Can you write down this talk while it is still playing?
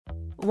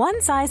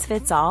One size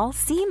fits all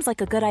seems like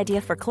a good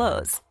idea for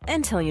clothes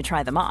until you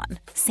try them on.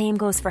 Same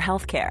goes for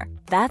healthcare.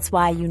 That's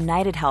why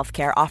United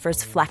Healthcare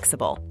offers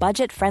flexible,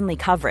 budget-friendly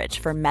coverage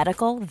for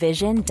medical,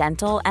 vision,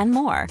 dental, and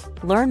more.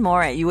 Learn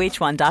more at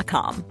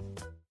uh1.com.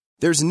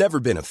 There's never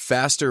been a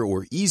faster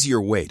or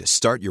easier way to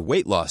start your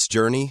weight loss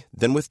journey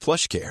than with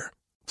PlushCare.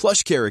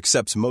 PlushCare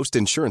accepts most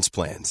insurance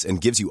plans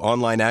and gives you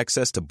online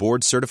access to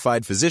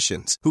board-certified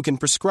physicians who can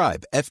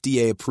prescribe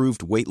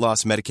FDA-approved weight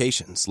loss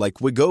medications like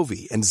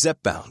Wegovy and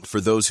Zepbound for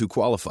those who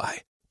qualify.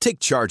 Take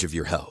charge of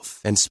your health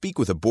and speak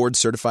with a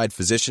board-certified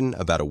physician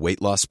about a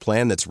weight loss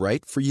plan that's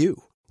right for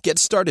you. Get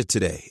started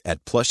today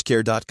at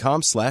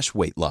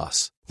plushcare.com/weight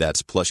loss.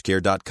 That's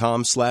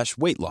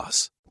plushcare.com/weight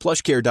loss.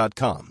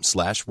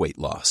 plushcare.com/weight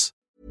loss.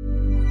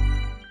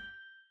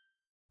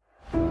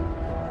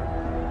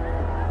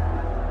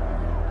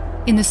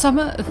 In the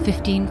summer of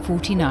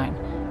 1549,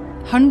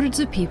 hundreds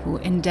of people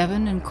in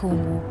Devon and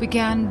Cornwall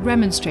began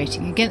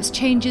remonstrating against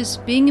changes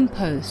being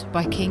imposed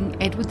by King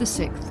Edward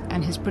VI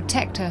and his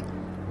protector,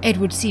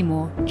 Edward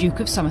Seymour, Duke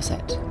of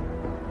Somerset.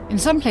 In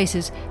some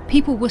places,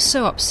 people were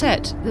so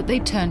upset that they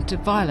turned to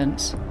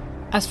violence.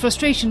 As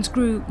frustrations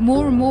grew,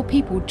 more and more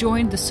people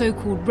joined the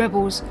so-called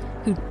rebels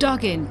who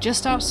dug in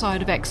just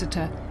outside of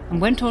Exeter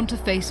and went on to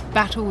face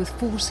battle with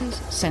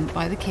forces sent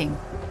by the king.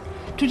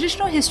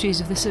 Traditional histories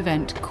of this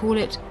event call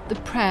it the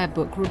Prayer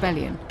Book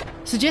Rebellion,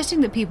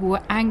 suggesting that people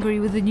were angry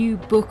with the new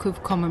Book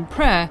of Common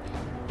Prayer,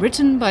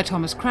 written by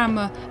Thomas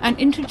Cranmer and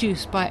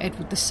introduced by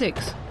Edward VI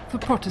for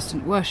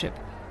Protestant worship.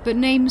 But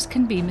names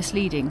can be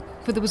misleading,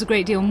 for there was a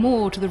great deal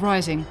more to the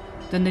Rising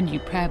than the new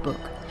prayer book.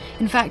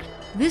 In fact,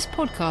 this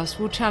podcast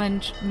will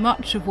challenge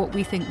much of what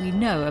we think we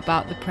know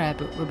about the Prayer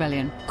Book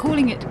Rebellion,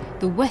 calling it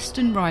the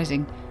Western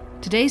Rising.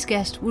 Today's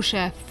guest will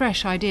share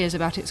fresh ideas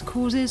about its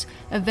causes,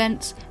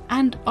 events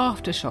and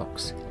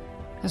aftershocks,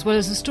 as well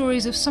as the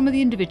stories of some of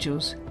the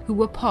individuals who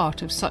were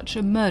part of such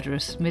a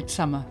murderous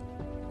midsummer.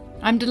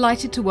 I'm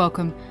delighted to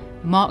welcome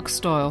Mark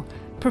Stoyle,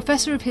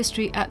 Professor of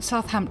History at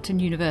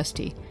Southampton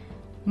University.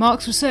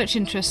 Mark's research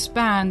interests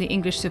span the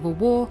English Civil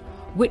War,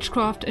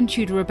 witchcraft and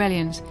Tudor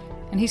rebellions,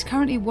 and he's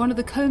currently one of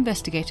the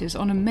co-investigators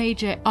on a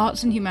major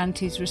Arts and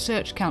Humanities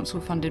Research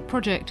Council-funded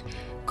project,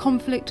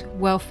 Conflict,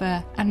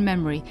 Welfare and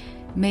Memory,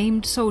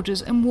 Maimed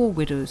Soldiers and War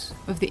Widows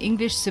of the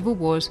English Civil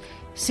Wars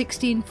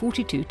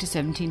 1642 to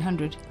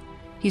 1700.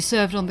 He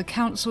served on the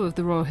Council of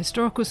the Royal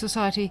Historical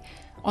Society,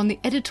 on the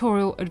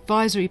editorial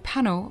advisory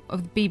panel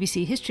of the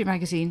BBC History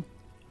magazine,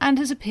 and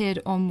has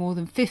appeared on more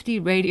than 50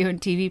 radio and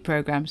TV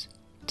programmes.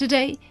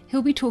 Today,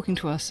 he'll be talking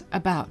to us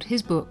about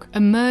his book, A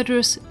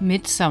Murderous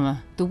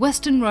Midsummer, The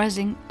Western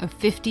Rising of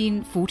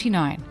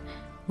 1549,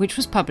 which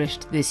was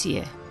published this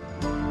year.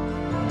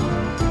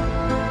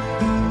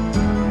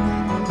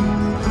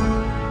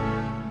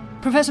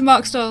 Professor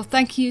Mark Stoyle,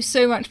 thank you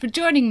so much for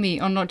joining me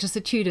on Not Just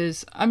the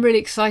Tudors. I'm really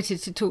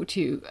excited to talk to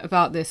you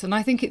about this, and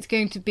I think it's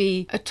going to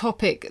be a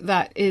topic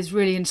that is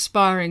really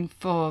inspiring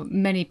for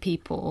many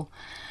people.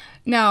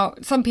 Now,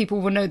 some people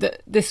will know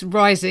that this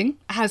rising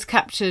has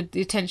captured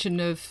the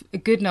attention of a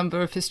good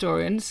number of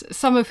historians,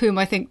 some of whom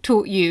I think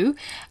taught you.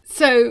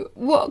 So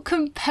what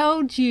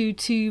compelled you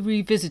to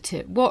revisit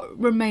it? What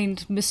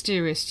remained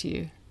mysterious to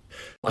you?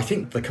 I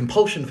think the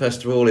compulsion,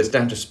 first of all, is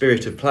down to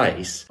spirit of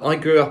place. I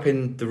grew up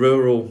in the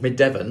rural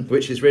mid-Devon,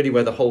 which is really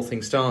where the whole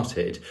thing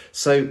started.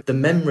 So the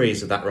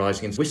memories of that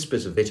rising and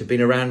whispers of it have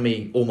been around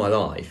me all my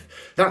life.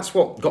 That's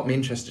what got me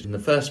interested in the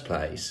first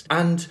place.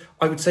 And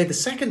I would say the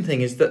second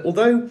thing is that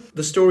although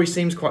the story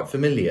seems quite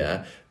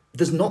familiar,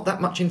 there's not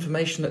that much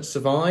information that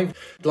survived.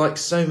 Like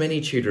so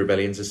many Tudor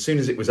rebellions, as soon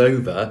as it was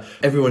over,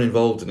 everyone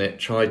involved in it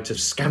tried to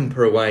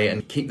scamper away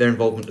and keep their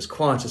involvement as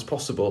quiet as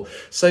possible.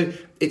 So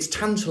it's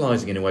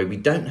tantalising in a way. We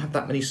don't have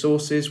that many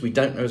sources. We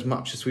don't know as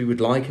much as we would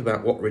like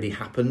about what really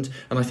happened.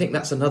 And I think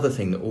that's another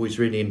thing that always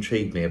really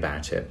intrigued me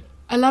about it.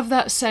 I love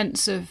that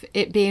sense of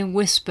it being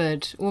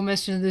whispered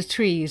almost in the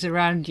trees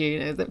around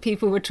you, that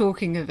people were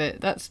talking of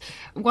it. That's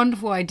a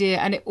wonderful idea.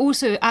 And it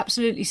also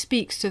absolutely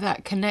speaks to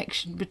that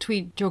connection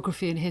between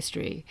geography and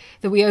history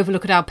that we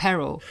overlook at our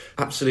peril.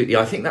 Absolutely.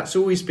 I think that's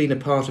always been a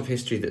part of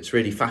history that's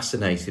really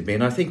fascinated me.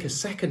 And I think a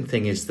second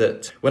thing is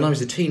that when I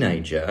was a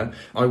teenager,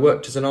 I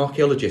worked as an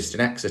archaeologist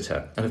in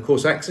Exeter. And of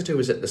course, Exeter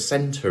was at the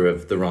centre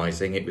of the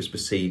Rising. It was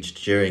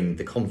besieged during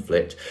the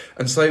conflict.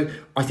 And so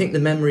I think the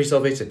memories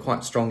of it are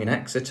quite strong in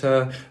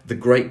Exeter. The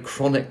great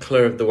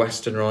chronicler of the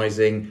Western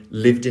Rising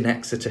lived in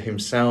Exeter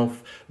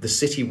himself. The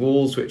city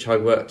walls, which I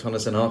worked on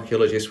as an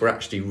archaeologist, were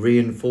actually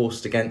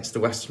reinforced against the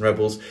Western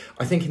rebels.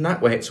 I think in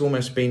that way it's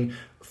almost been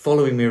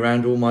following me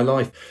around all my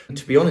life. And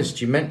to be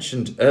honest, you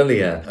mentioned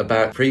earlier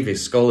about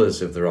previous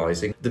scholars of the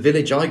Rising. The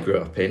village I grew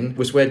up in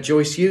was where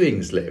Joyce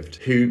Ewings lived,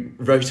 who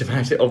wrote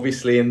about it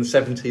obviously in the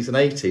 70s and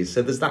 80s.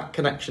 So there's that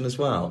connection as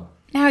well.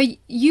 Now,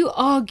 you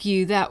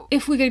argue that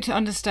if we're going to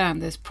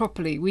understand this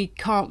properly, we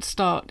can't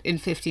start in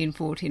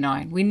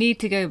 1549. We need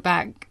to go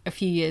back a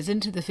few years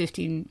into the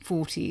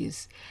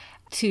 1540s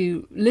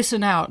to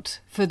listen out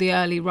for the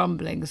early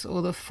rumblings,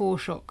 or the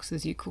foreshocks,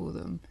 as you call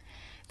them,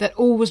 that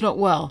all was not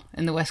well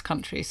in the West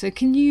Country. So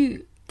can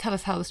you tell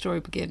us how the story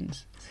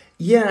begins?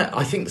 Yeah,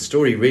 I think the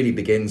story really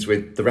begins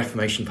with the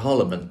Reformation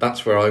Parliament.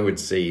 That's where I would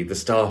see the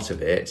start of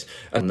it.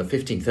 And the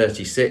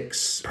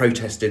 1536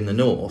 protest in the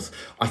north,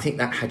 I think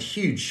that had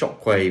huge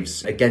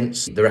shockwaves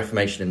against the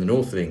Reformation in the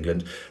north of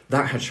England.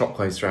 That had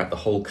shockwaves throughout the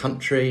whole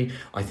country.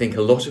 I think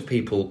a lot of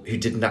people who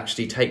didn't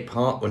actually take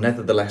part were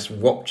nevertheless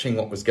watching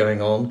what was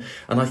going on.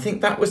 And I think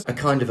that was a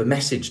kind of a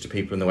message to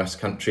people in the West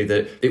Country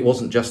that it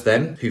wasn't just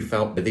them who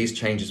felt that these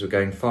changes were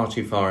going far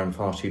too far and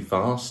far too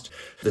fast.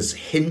 There's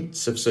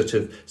hints of sort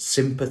of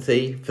sympathy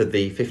for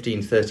the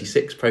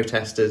 1536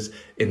 protesters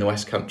in the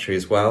West Country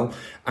as well.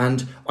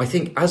 And I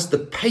think as the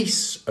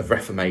pace of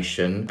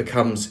Reformation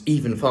becomes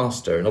even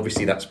faster, and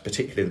obviously that's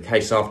particularly the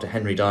case after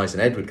Henry dies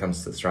and Edward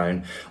comes to the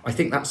throne, I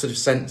think that sort of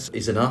sense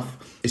is enough.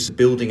 It's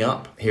building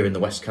up here in the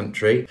West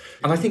Country.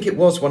 And I think it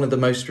was one of the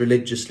most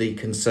religiously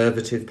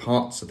conservative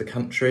parts of the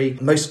country.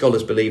 Most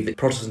scholars believe that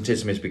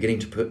Protestantism is beginning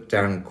to put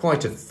down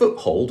quite a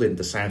foothold in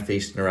the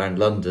southeast and around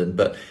London,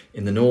 but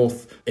in the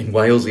north, in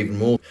Wales even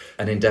more,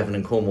 and in Devon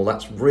and Cornwall,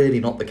 that's really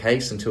not the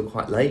case until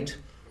quite late.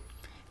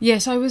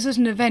 Yes, I was at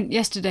an event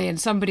yesterday and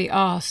somebody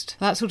asked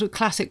that sort of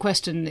classic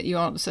question that you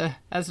answer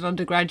as an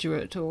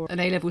undergraduate or an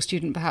A-level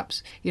student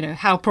perhaps,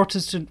 how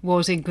Protestant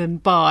was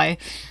England by,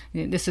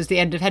 this is the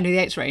end of Henry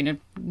VIII's reign, and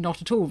not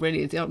at all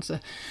really is the answer.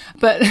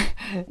 But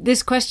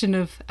this question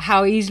of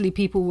how easily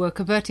people were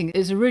converting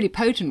is a really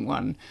potent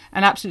one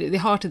and absolutely the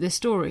heart of this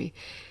story.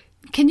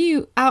 Can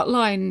you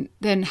outline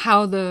then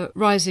how the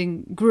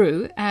Rising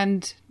grew?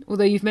 And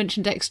although you've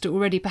mentioned Exeter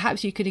already,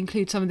 perhaps you could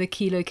include some of the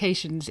key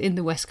locations in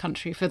the West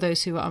Country for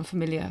those who are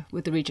unfamiliar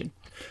with the region.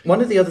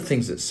 One of the other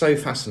things that's so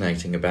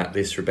fascinating about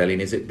this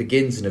rebellion is it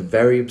begins in a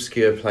very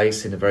obscure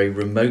place, in a very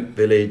remote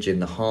village in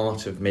the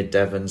heart of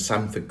mid-Devon,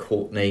 Samford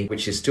Courtenay,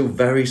 which is still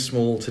very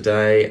small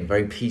today and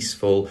very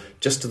peaceful,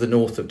 just to the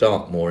north of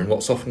Dartmoor, in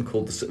what's often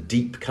called the sort of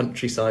deep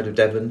countryside of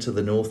Devon, to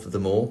the north of the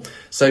moor.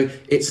 So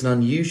it's an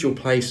unusual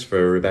place for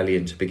a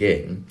rebellion to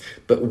begin,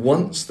 but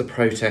once the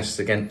protests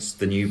against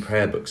the new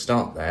prayer book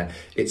start there,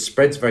 it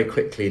spreads very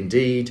quickly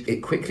indeed.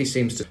 It quickly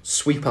seems to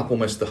sweep up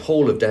almost the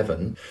whole of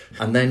Devon,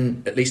 and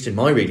then, at least in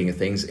my reading of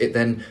things, it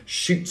then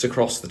shoots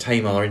across the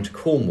Tamar into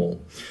Cornwall.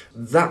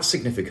 That's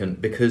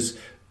significant because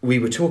we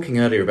were talking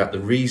earlier about the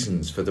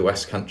reasons for the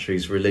West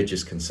Country's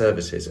religious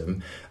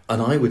conservatism,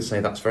 and I would say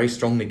that's very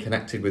strongly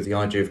connected with the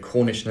idea of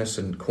Cornishness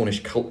and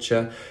Cornish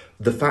culture.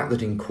 The fact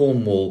that in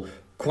Cornwall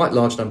quite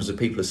large numbers of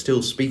people are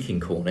still speaking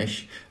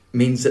Cornish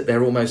means that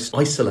they're almost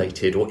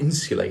isolated or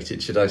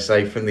insulated, should I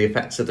say, from the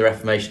effects of the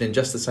Reformation in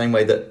just the same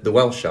way that the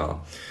Welsh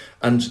are.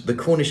 And the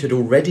Cornish had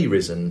already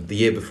risen the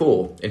year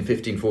before, in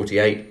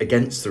 1548,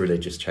 against the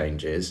religious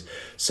changes.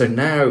 So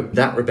now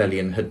that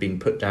rebellion had been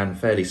put down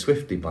fairly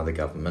swiftly by the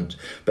government.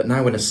 But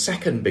now when a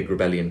second big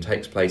rebellion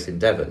takes place in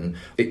Devon,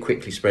 it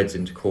quickly spreads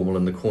into Cornwall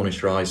and the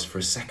Cornish rise for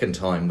a second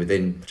time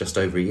within just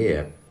over a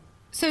year.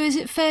 So is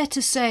it fair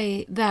to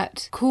say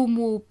that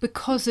Cornwall,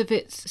 because of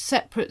its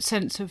separate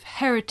sense of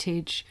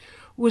heritage,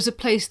 was a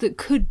place that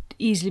could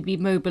easily be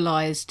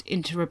mobilised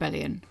into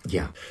rebellion?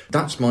 Yeah,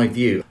 that's my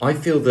view. I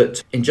feel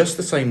that in just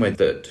the same way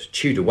that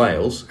Tudor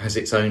Wales has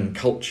its own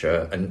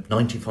culture and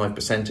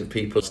 95% of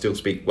people still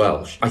speak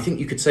Welsh, I think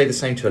you could say the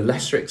same to a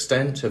lesser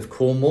extent of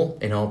Cornwall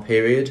in our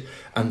period,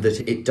 and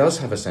that it does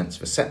have a sense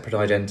of a separate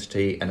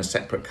identity and a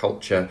separate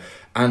culture,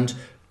 and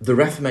the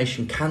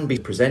Reformation can be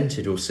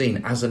presented or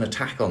seen as an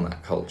attack on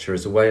that culture,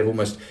 as a way of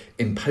almost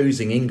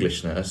imposing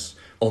Englishness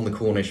on the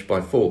Cornish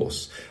by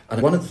force.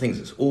 And one of the things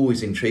that's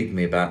always intrigued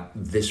me about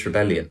this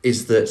rebellion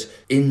is that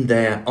in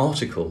their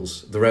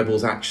articles, the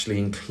rebels actually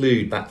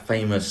include that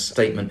famous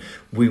statement,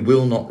 "We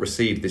will not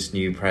receive this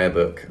new prayer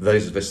book,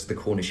 those of us, the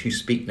Cornish, who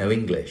speak no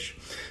English."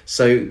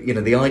 So,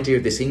 the idea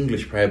of this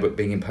English prayer book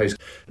being imposed,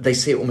 they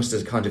see it almost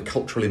as a kind of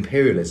cultural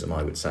imperialism,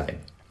 I would say.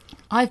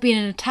 I've been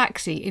in a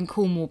taxi in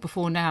Cornwall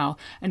before now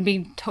and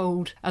been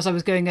told as I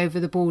was going over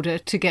the border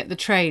to get the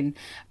train,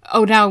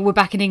 oh, now we're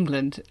back in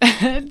England.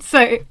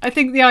 So I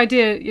think the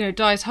idea,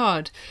 dies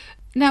hard.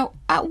 Now,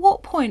 at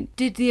what point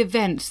did the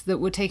events that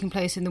were taking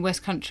place in the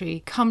West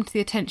Country come to the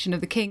attention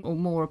of the king, or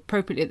more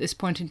appropriately at this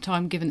point in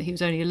time, given that he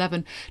was only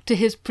 11, to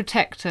his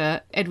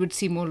protector, Edward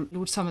Seymour,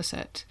 Lord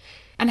Somerset?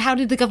 And how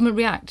did the government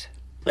react?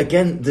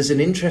 Again, there's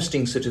an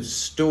interesting sort of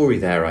story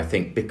there, I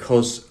think,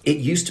 because it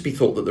used to be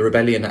thought that the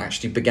rebellion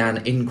actually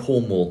began in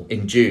Cornwall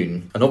in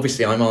June. And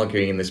obviously I'm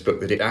arguing in this book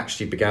that it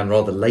actually began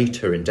rather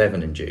later in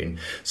Devon in June.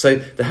 So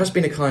there has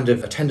been a kind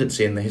of a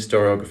tendency in the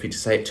historiography to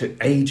say it took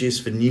ages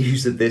for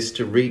news of this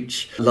to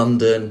reach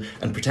London,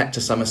 and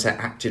Protector Somerset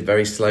acted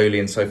very slowly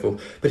and so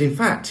forth. But in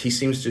fact, he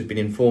seems to have been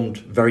informed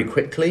very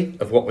quickly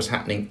of what was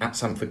happening at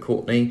Samford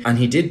Courtenay. And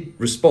he did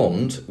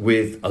respond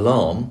with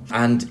alarm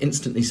and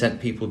instantly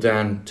sent people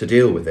down to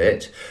deal with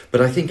it. But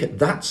I think at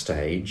that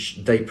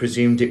stage they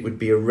presumed it would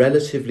be a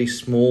relatively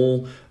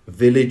small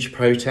village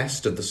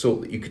protest of the sort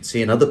that you could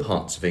see in other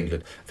parts of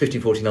England.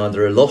 1549,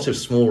 there are a lot of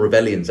small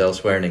rebellions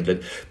elsewhere in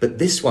England, but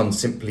this one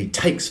simply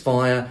takes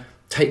fire,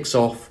 takes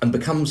off and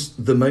becomes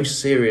the most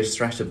serious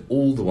threat of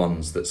all the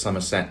ones that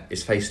Somerset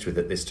is faced with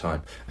at this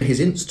time. His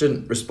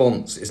instant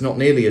response is not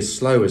nearly as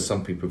slow as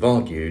some people have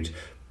argued,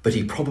 but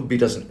he probably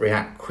doesn't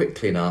react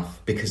quickly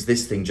enough because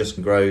this thing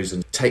just grows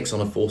and takes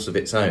on a force of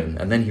its own.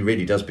 And then he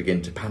really does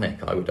begin to panic,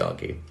 I would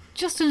argue.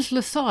 Just a little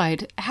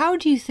aside, how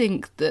do you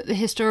think that the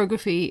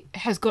historiography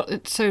has got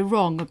it so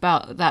wrong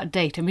about that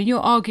date? I mean, you're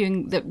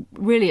arguing that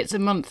really it's a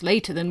month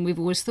later than we've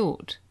always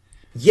thought.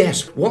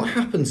 Yes, what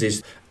happens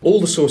is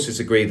all the sources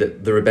agree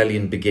that the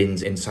rebellion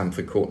begins in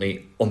Stamford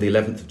Courtney on the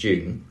 11th of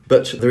June,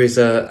 but there is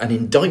an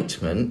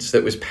indictment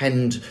that was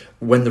penned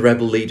when the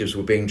rebel leaders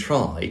were being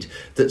tried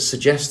that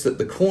suggests that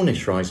the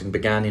Cornish rising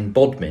began in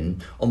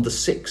Bodmin on the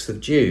 6th of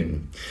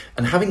June.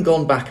 And having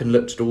gone back and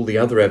looked at all the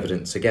other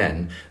evidence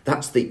again,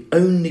 that's the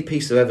only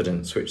piece of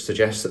evidence which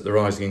suggests that the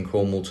rising in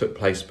Cornwall took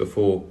place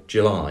before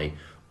July.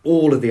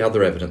 All of the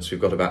other evidence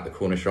we've got about the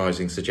Cornish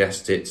Rising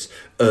suggests it's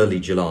early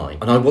July.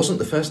 And I wasn't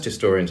the first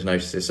historian to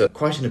notice this.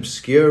 Quite an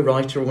obscure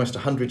writer almost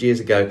 100 years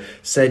ago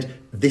said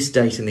this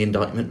date in the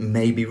indictment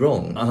may be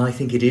wrong. And I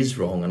think it is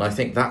wrong. And I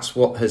think that's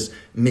what has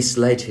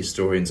misled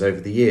historians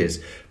over the years,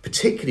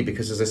 particularly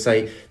because, as I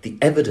say, the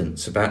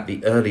evidence about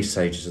the early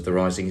stages of the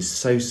Rising is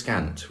so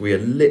scant. We are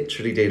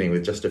literally dealing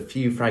with just a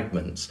few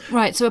fragments.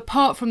 Right, so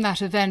apart from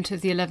that event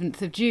of the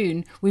 11th of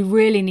June, we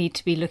really need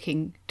to be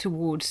looking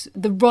towards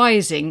the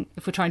Rising,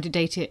 if we're trying to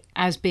date it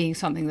as being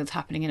something that's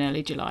happening in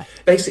early July.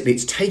 Basically,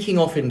 it's taking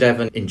off in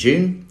Devon in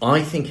June.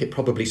 I think it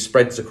probably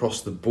spreads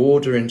across the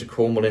border into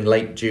Cornwall in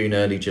late June,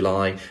 early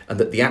July, and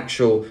that the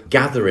actual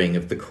gathering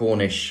of the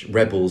Cornish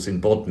rebels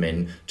in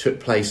Bodmin took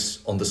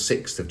place on the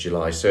 6th of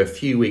July, so a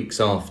few weeks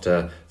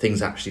after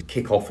things actually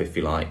kick off, if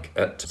you like,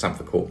 at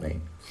Stamford Courtney.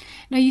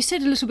 Now, you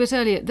said a little bit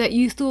earlier that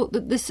you thought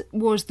that this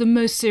was the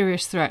most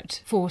serious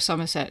threat for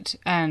Somerset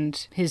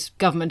and his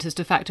government as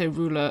de facto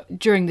ruler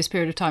during this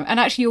period of time. And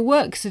actually your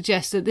work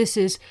suggests that this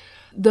is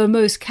the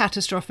most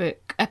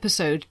catastrophic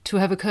episode to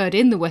have occurred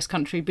in the West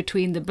Country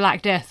between the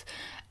Black Death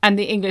and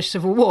the English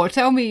Civil War.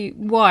 Tell me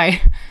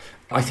why.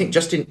 I think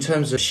just in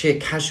terms of sheer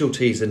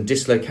casualties and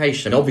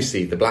dislocation,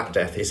 obviously the Black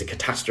Death is a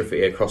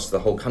catastrophe across the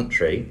whole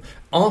country.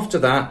 After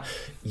that,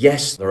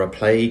 yes, there are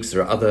plagues,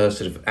 there are other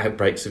sort of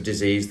outbreaks of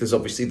disease, there's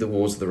obviously the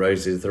Wars of the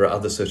Roses, there are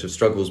other sort of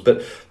struggles,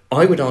 but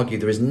I would argue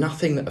there is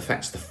nothing that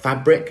affects the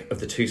fabric of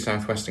the two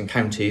southwestern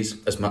counties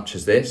as much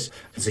as this.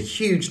 There's a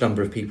huge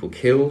number of people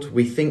killed.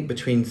 We think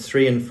between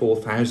 3,000 and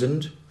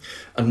 4,000.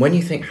 And when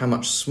you think how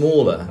much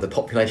smaller the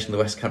population of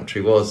the West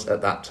Country was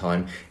at that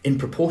time, in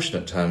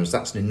proportionate terms,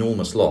 that's an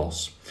enormous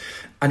loss.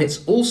 And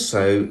it's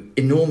also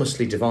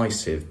enormously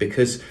divisive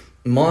because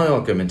my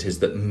argument is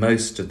that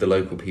most of the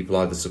local people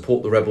either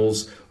support the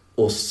rebels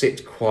or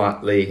sit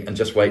quietly and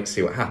just wait to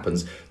see what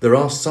happens. There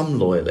are some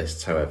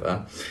loyalists,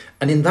 however,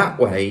 and in that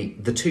way,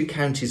 the two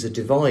counties are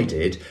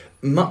divided,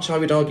 much, I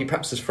would argue,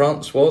 perhaps as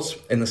France was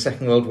in the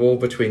Second World War,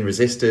 between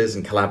resistors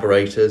and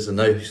collaborators and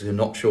those who are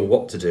not sure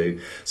what to do.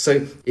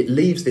 So it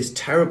leaves this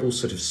terrible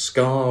sort of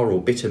scar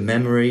or bitter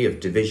memory of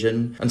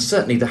division. And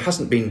certainly there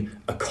hasn't been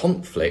a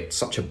conflict,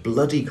 such a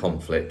bloody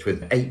conflict,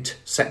 with 8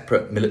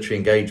 separate military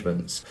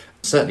engagements,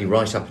 certainly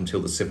right up until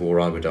the Civil War,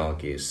 I would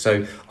argue.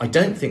 So I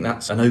don't think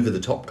that's an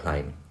over-the-top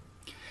claim.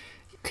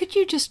 Could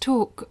you just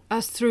talk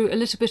us through a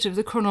little bit of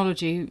the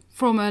chronology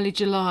from early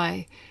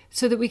July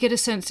so that we get a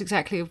sense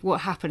exactly of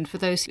what happened for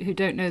those who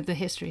don't know the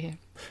history here?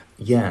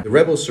 Yeah, the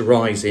rebels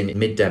rise in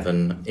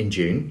mid-Devon in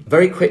June.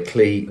 Very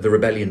quickly, the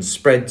rebellion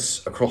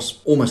spreads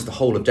across almost the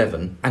whole of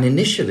Devon. And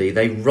initially,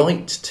 they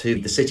write to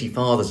the city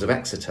fathers of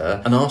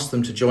Exeter and ask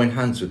them to join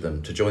hands with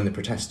them, to join the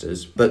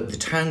protesters. But the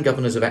town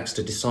governors of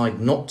Exeter decide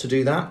not to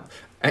do that.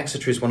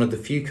 Exeter is one of the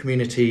few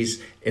communities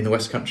in the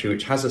West Country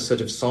which has a sort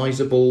of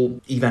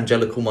sizable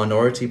evangelical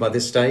minority by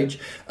this stage.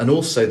 And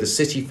also the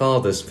city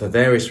fathers, for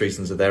various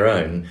reasons of their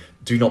own,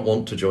 do not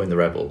want to join the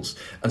rebels.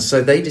 And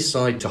so they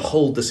decide to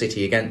hold the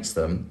city against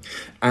them.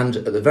 And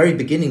at the very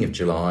beginning of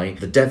July,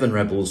 the Devon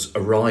rebels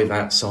arrive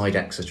outside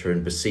Exeter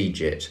and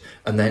besiege it.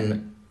 And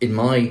then, in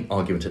my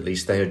argument at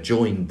least, they are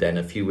joined then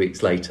a few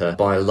weeks later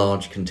by a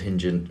large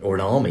contingent or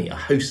an army, a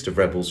host of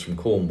rebels from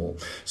Cornwall.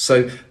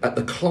 So at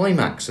the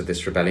climax of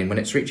this rebellion, when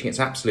it's reaching its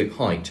absolute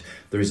height,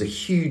 there is a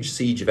huge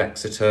siege of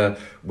Exeter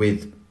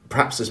with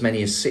perhaps as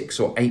many as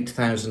 6,000 or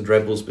 8,000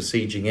 rebels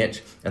besieging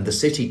it, and the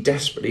city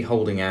desperately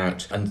holding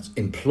out and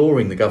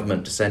imploring the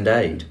government to send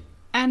aid.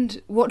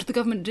 And what did the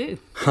government do?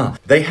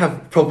 They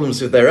have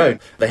problems of their own.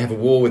 They have a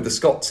war with the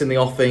Scots in the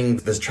offing.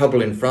 There's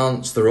trouble in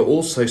France. There are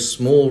also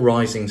small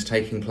risings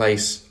taking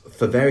place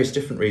for various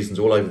different reasons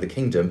all over the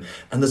kingdom.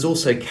 And there's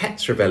also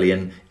Kett's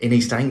rebellion in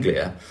East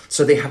Anglia.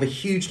 So they have a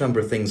huge number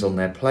of things on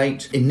their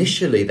plate.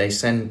 Initially, they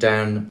send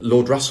down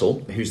Lord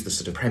Russell, who's the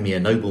sort of premier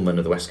nobleman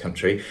of the West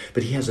Country,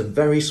 but he has a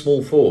very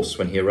small force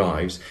when he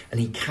arrives, and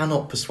he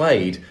cannot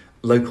persuade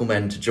local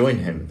men to join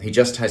him. He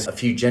just has a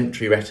few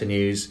gentry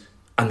retinues,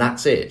 and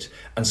that's it.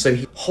 And so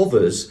he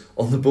hovers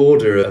on the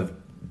border of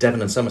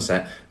Devon and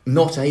Somerset,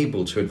 not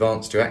able to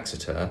advance to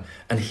Exeter,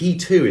 and he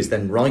too is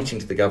then writing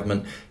to the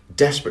government,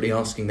 desperately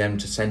asking them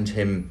to send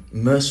him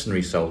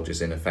mercenary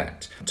soldiers, in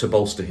effect, to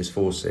bolster his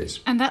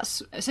forces. And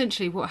that's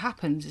essentially what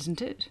happens,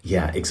 isn't it?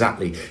 Yeah,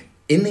 exactly.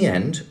 In the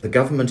end, the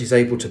government is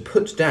able to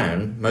put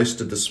down most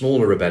of the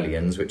smaller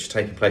rebellions which are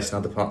taking place in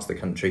other parts of the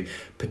country,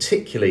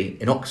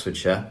 particularly in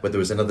Oxfordshire, where there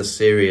was another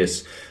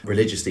serious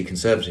religiously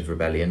conservative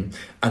rebellion,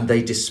 and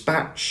they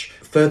dispatch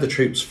further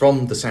troops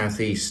from the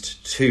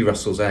southeast to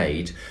Russell's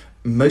aid,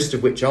 most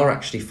of which are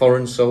actually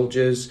foreign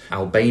soldiers,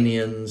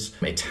 Albanians,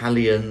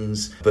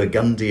 Italians,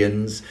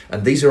 Burgundians,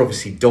 and these are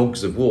obviously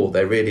dogs of war.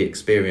 They're really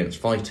experienced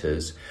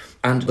fighters.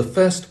 And the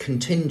first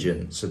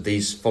contingents of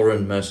these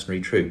foreign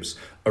mercenary troops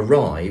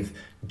arrive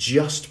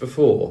just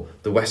before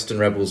the Western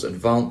rebels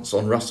advance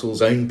on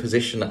Russell's own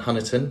position at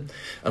Honiton.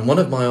 And one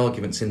of my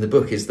arguments in the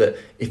book is that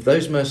if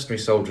those mercenary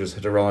soldiers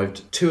had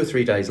arrived 2 or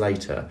 3 days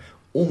later,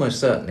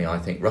 almost certainly I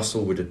think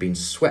Russell would have been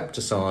swept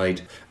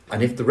aside.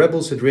 And if the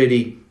rebels had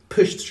really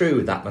pushed through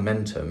with that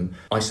momentum,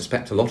 I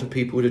suspect a lot of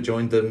people would have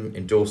joined them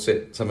in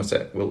Dorset,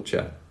 Somerset,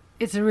 Wiltshire.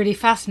 It's a really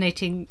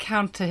fascinating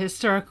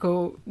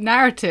counter-historical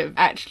narrative,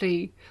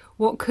 actually.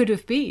 What could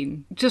have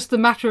been? Just the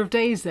matter of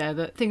days there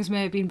that things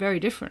may have been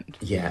very different.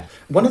 Yeah.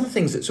 One of the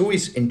things that's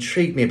always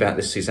intrigued me about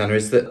this, Susanna,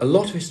 is that a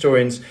lot of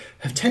historians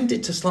have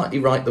tended to slightly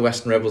write the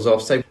Western rebels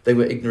off, say they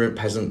were ignorant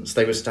peasants,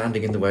 they were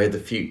standing in the way of the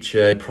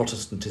future,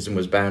 Protestantism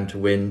was bound to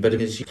win, but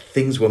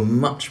things were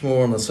much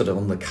more on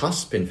the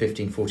cusp in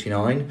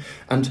 1549.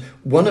 And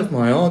one of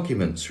my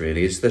arguments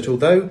really is that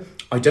although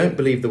I don't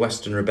believe the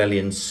Western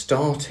Rebellion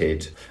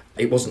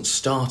it wasn't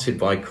started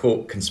by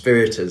court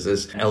conspirators,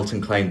 as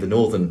Elton claimed the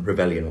Northern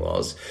Rebellion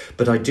was.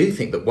 But I do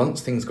think that once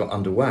things got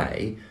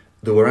underway,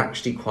 there were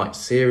actually quite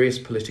serious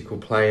political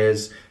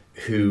players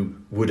who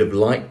would have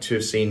liked to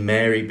have seen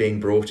Mary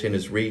being brought in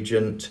as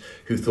regent,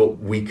 who thought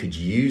we could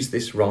use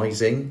this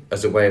rising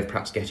as a way of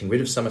perhaps getting rid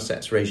of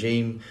Somerset's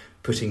regime,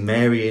 putting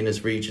Mary in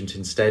as regent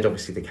instead,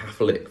 obviously the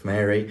Catholic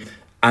Mary.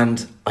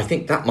 And I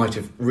think that might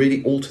have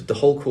really altered the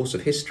whole course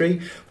of history.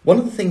 One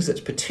of the things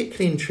that's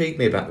particularly intrigued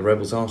me about the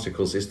rebels'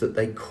 articles is that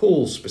they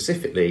call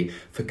specifically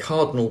for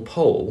Cardinal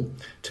Pole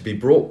to be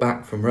brought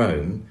back from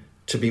Rome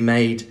to be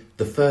made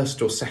the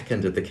first or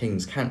second of the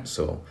King's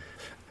Council.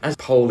 As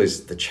Pole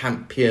is the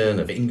champion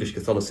of English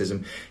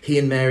Catholicism, he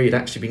and Mary had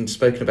actually been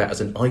spoken about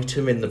as an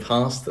item in the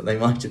past, that they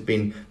might have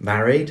been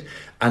married.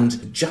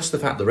 And just the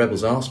fact the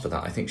rebels asked for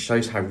that, I think,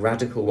 shows how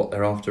radical what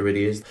they're after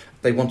really is.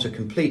 They want a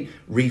complete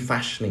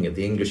refashioning of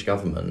the English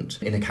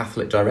government in a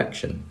Catholic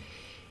direction.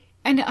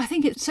 And I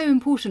think it's so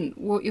important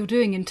what you're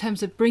doing in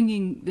terms of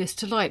bringing this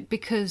to light,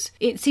 because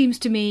it seems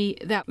to me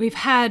that we've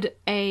had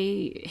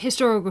a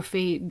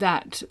historiography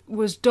that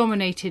was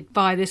dominated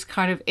by this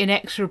kind of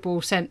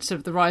inexorable sense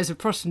of the rise of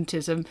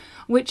Protestantism,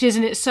 which is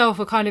in itself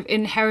a kind of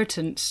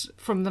inheritance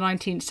from the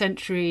 19th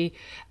century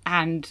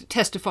and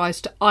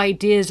testifies to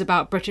ideas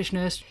about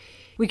Britishness.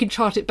 We can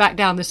chart it back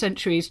down the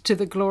centuries to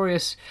the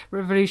Glorious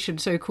Revolution,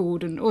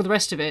 so-called, and all the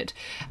rest of it.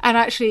 And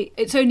actually,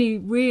 it's only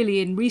really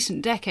in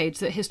recent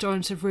decades that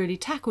historians have really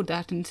tackled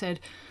that and said,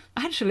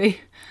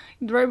 actually,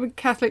 the Roman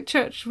Catholic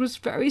Church was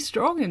very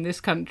strong in this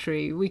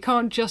country. We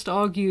can't just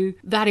argue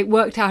that it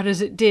worked out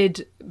as it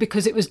did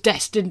because it was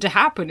destined to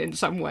happen in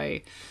some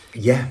way.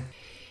 Yeah.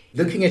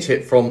 Looking at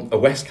it from a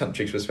West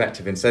Country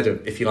perspective instead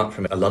of, if you like,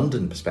 from a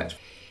London perspective,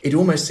 it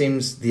almost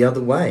seems the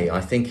other way. I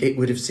think it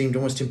would have seemed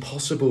almost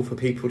impossible for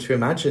people to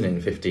imagine in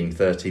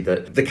 1530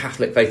 that the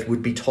Catholic faith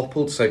would be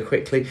toppled so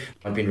quickly.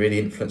 I've been really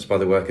influenced by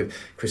the work of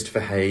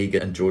Christopher Haig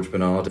and George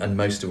Bernard, and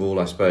most of all,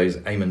 I suppose,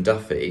 Eamon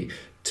Duffy,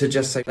 to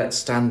just say, let's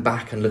stand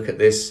back and look at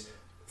this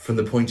from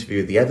the point of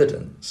view of the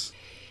evidence.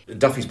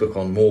 Duffy's book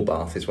on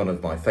Morbath is one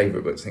of my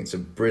favourite books. I think it's a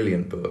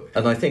brilliant book.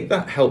 And I think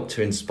that helped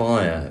to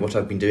inspire what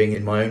I've been doing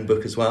in my own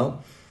book as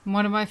well.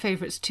 One of my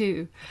favourites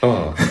too.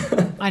 Oh.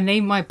 I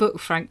named my book,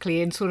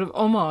 frankly, in sort of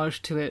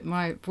homage to it,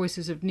 My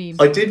Voices of Nîmes.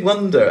 I did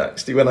wonder,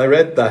 actually, when I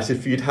read that,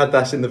 if you'd had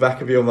that in the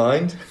back of your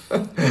mind.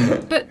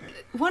 But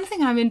one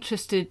thing I'm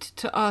interested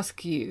to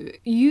ask you,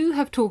 you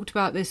have talked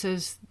about this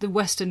as the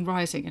Western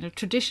Rising, and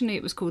traditionally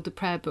it was called the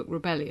Prayer Book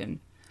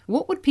Rebellion.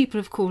 What would people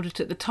have called it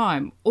at the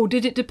time? Or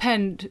did it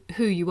depend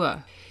who you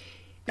were?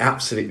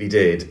 Absolutely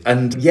did.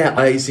 And yeah,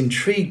 I was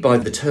intrigued by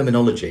the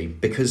terminology,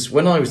 because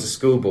when I was a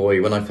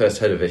schoolboy, when I first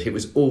heard of it, it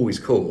was always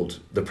called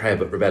the Prayer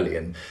Book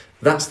Rebellion.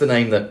 That's the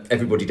name that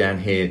everybody down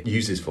here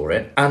uses for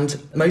it,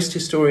 and most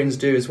historians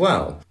do as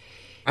well.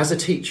 As a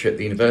teacher at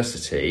the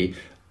university,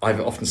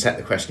 I've often set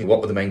the question, what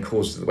were the main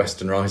causes of the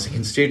Western Rising?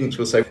 And students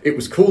will say, it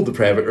was called the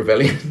Prayer Book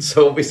Rebellion,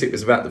 so obviously it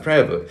was about the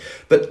prayer book.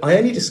 But I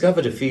only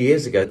discovered a few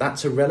years ago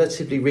that's a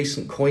relatively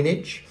recent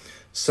coinage.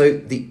 So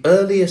the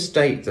earliest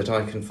date that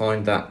I can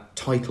find that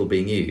title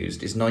being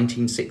used is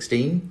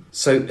 1916.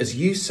 So as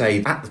you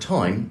say, at the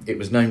time, it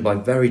was known by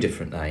very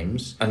different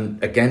names.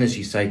 And again, as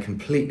you say,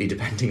 completely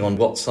depending on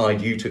what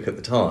side you took at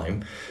the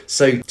time.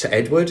 So to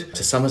Edward,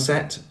 to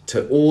Somerset,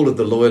 to all of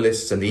the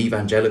loyalists and the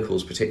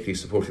evangelicals particularly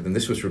supported them,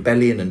 this was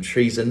rebellion and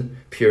treason,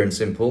 pure and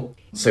simple.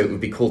 So it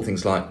would be called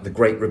things like the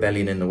Great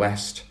Rebellion in the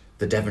West,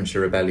 the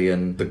Devonshire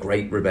Rebellion, the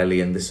Great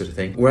Rebellion, this sort of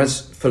thing.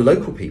 Whereas for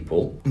local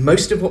people,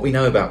 most of what we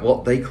know about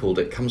what they called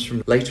it comes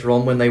from later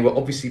on, when they were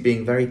obviously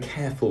being very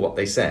careful what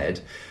they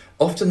said.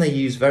 Often they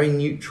use very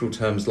neutral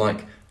terms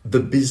like the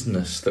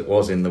business that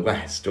was in the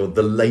West, or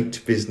the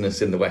late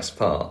business in the West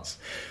parts.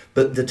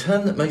 But the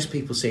term that most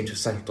people seem to have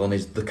settled on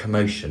is the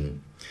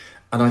commotion.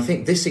 And I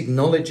think this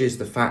acknowledges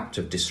the fact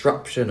of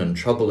disruption and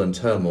trouble and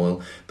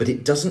turmoil, but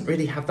it doesn't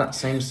really have that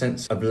same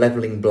sense of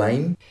levelling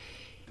blame.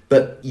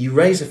 But you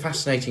raise a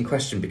fascinating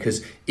question,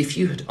 because if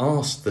you had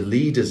asked the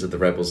leaders of the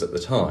rebels at the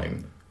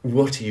time,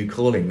 what are you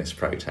calling this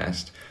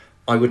protest?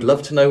 I would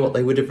love to know what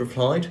they would have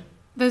replied.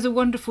 Those are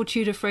wonderful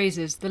Tudor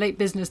phrases, the late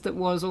business that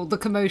was, or the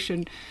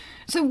commotion.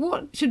 So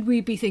what should we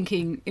be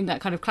thinking, in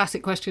that kind of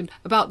classic question,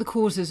 about the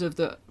causes of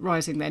the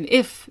rising then?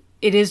 If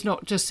it is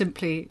not just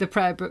simply the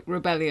prayer book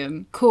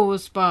rebellion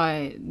caused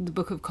by the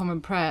Book of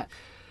Common Prayer,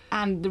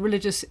 and the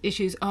religious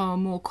issues are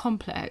more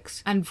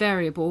complex and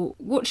variable,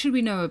 what should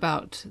we know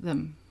about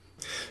them?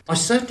 I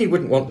certainly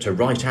wouldn't want to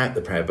write out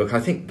the prayer book. I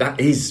think that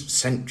is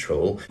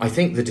central. I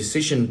think the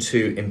decision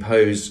to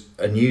impose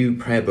a new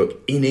prayer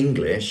book in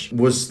English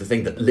was the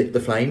thing that lit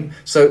the flame.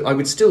 So I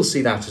would still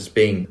see that as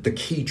being the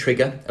key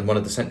trigger and one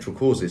of the central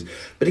causes.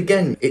 But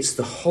again, it's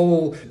the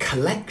whole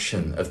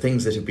collection of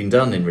things that have been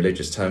done in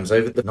religious terms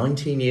over the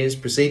 19 years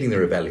preceding the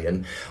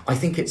rebellion. I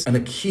think it's an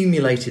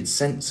accumulated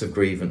sense of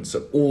grievance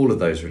at all of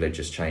those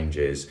religious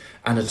changes,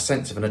 and a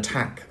sense of an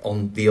attack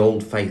on the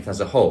old faith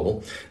as a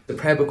whole. The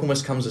prayer book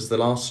almost comes as the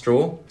last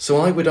straw.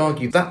 So I would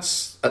argue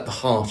that's at the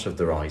heart of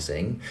the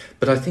rising.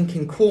 But I think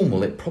in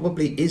Cornwall it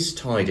probably is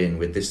tied in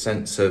with this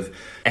sense of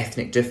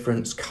ethnic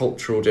difference,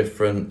 cultural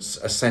difference,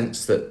 a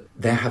sense that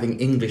they're having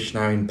English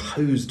now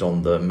imposed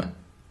on them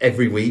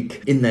every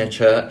week in their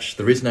church.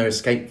 There is no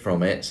escape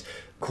from it.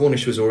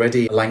 Cornish was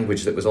already a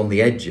language that was on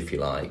the edge, if you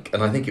like,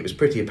 and I think it was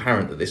pretty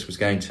apparent that this was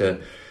going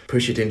to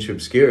push it into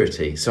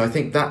obscurity. So I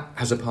think that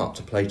has a part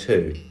to play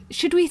too.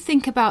 Should we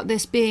think about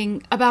this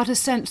being about a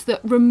sense that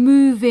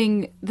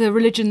removing the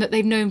religion that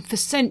they've known for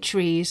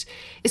centuries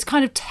is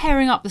kind of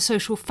tearing up the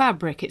social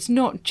fabric? It's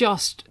not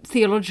just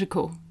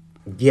theological.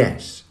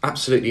 Yes,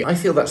 absolutely. I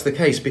feel that's the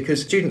case,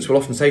 because students will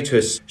often say to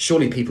us,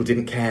 surely people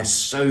didn't care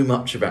so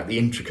much about the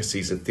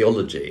intricacies of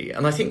theology.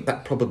 And I think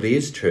that probably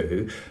is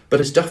true.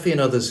 But as Duffy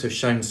and others have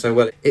shown so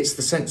well, it's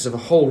the sense of a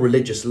whole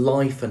religious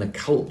life and a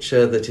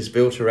culture that is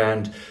built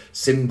around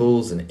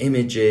symbols and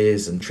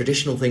images and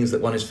traditional things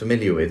that one is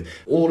familiar with.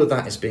 All of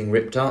that is being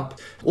ripped up.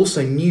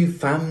 Also, new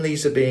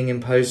families are being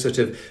imposed. Sort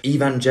of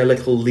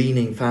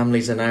evangelical-leaning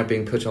families are now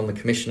being put on the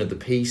Commission of the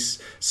Peace.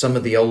 Some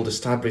of the old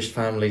established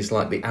families,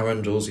 like the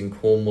Arundels in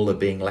Cornwall, are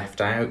being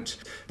left out.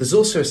 There's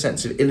also a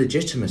sense of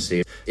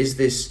illegitimacy. Is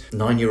this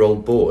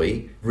 9-year-old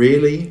boy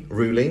really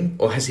ruling,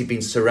 or has he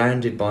been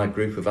surrounded by a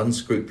group of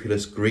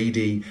unscrupulous,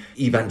 greedy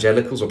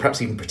evangelicals, or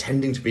perhaps even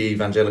pretending to be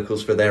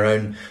evangelicals for their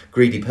own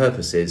greedy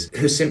purposes,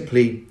 who are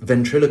simply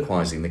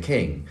ventriloquising the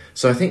king?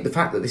 So I think the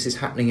fact that this is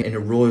happening in a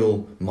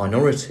royal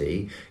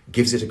minority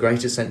gives it a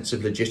greater sense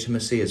of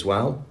legitimacy as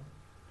well.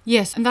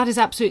 Yes, and that is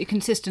absolutely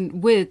consistent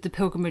with the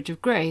Pilgrimage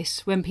of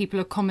Grace, when people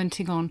are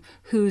commenting on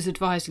who's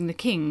advising the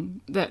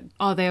king, that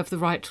are they of the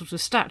right sort of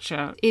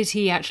stature? Is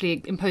he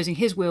actually imposing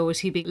his will? Is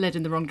he being led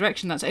in the wrong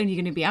direction? That's only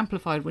going to be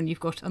amplified when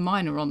you've got a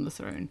minor on the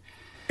throne.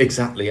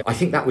 Exactly. I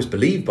think that was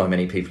believed by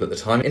many people at the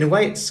time. In a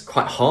way, it's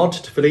quite hard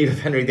to believe of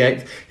Henry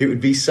VIII. It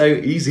would be so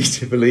easy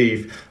to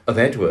believe of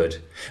Edward.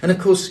 And of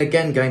course,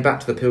 again, going back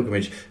to the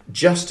pilgrimage,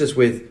 just as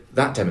with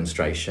that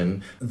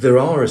demonstration, there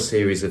are a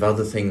series of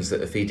other things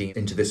that are feeding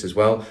into this as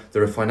well.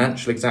 There are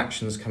financial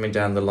exactions coming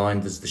down the line.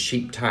 There's the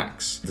sheep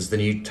tax. There's the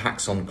new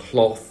tax on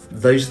cloth.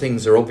 Those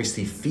things are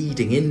obviously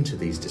feeding into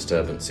these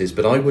disturbances,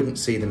 but I wouldn't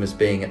see them as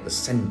being at the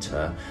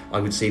centre. I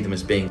would see them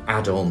as being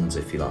add-ons,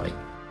 if you like.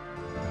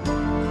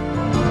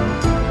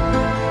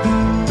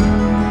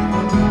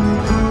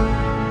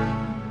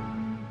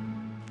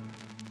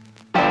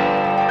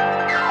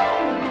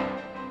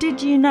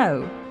 Did you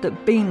know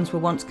that beans were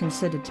once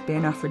considered to be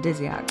an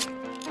aphrodisiac?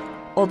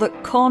 Or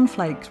that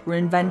cornflakes were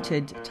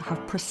invented to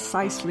have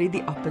precisely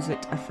the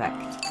opposite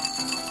effect?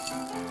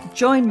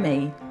 Join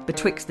me,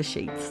 Betwixt the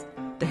Sheets,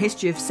 the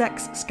history of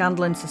sex,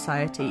 scandal and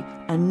society,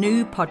 a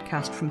new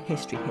podcast from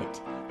History Hit,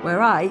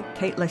 where I,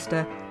 Kate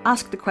Lister,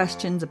 ask the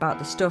questions about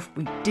the stuff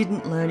we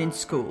didn't learn in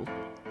school,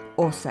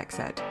 or sex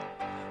ed.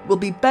 We'll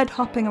be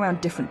bed-hopping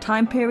around different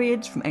time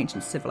periods, from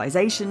ancient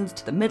civilizations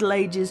to the Middle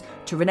Ages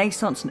to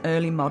Renaissance and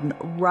early modern,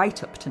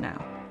 right up to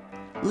now.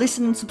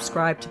 Listen and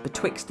subscribe to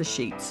Betwixt the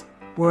Sheets,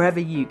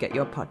 wherever you get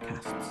your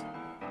podcasts.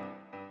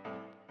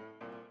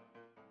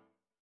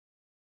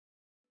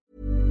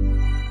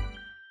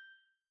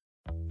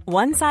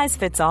 One size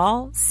fits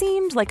all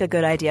seemed like a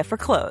good idea for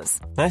clothes.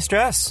 Nice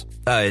dress.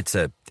 It's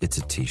a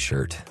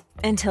t-shirt.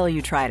 Until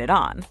you tried it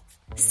on.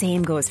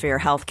 Same goes for your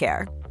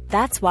healthcare.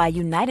 That's why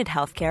United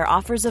Healthcare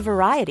offers a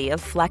variety of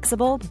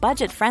flexible,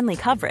 budget-friendly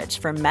coverage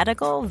for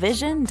medical,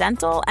 vision,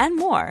 dental, and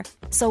more.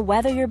 So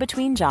whether you're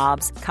between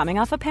jobs, coming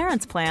off a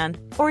parent's plan,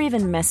 or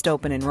even missed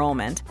open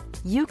enrollment,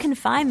 you can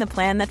find the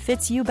plan that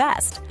fits you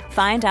best.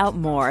 Find out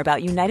more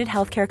about United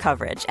Healthcare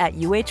coverage at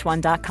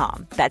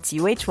uh1.com. That's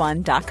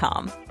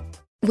uh1.com.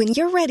 When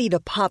you're ready to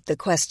pop the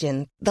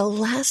question, the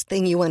last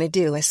thing you want to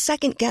do is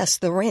second-guess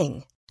the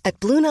ring. At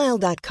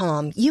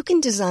BlueNile.com, you can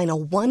design a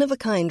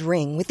one-of-a-kind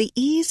ring with the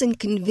ease and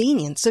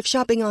convenience of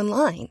shopping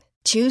online.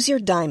 Choose your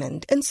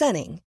diamond and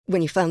setting.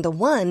 When you find the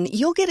one,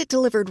 you'll get it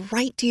delivered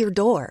right to your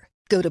door.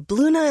 Go to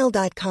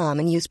BlueNile.com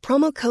and use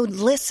promo code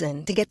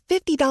LISTEN to get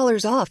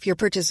 $50 off your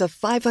purchase of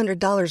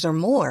 $500 or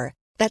more.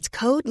 That's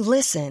code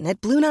LISTEN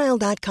at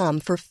BlueNile.com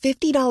for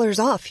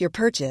 $50 off your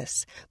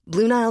purchase.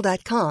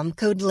 BlueNile.com,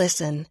 code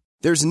LISTEN.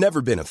 There's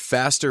never been a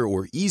faster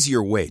or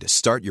easier way to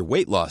start your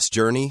weight loss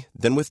journey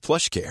than with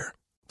PlushCare.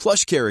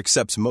 PlushCare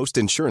accepts most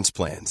insurance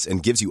plans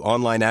and gives you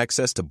online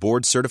access to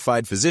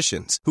board-certified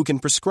physicians who can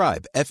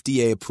prescribe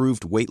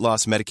FDA-approved weight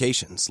loss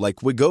medications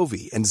like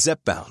Wegovy and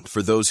Zepbound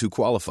for those who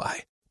qualify.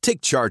 Take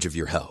charge of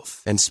your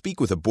health and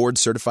speak with a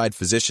board-certified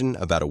physician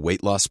about a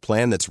weight loss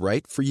plan that's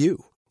right for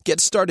you. Get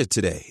started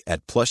today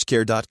at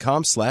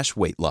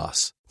plushcare.com/weight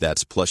loss.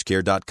 That's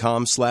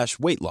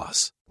plushcare.com/weight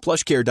loss.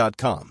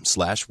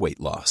 plushcare.com/weight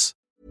loss.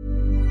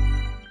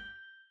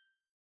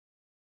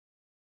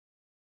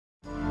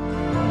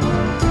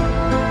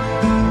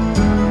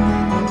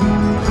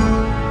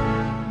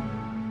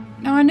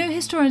 Now, I know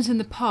historians in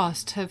the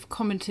past have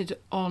commented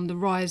on the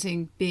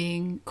rising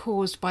being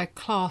caused by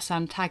class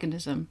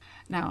antagonism.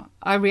 Now,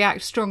 I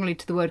react strongly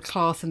to the word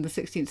class in the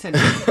 16th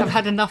century. I've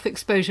had enough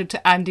exposure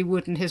to Andy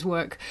Wood and his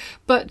work.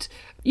 But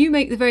you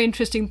make the very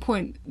interesting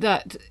point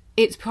that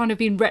it's kind of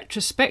been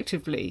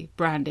retrospectively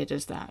branded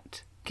as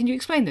that. Can you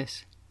explain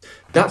this?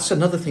 That's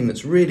another thing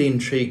that's really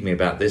intrigued me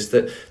about this,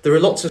 that there are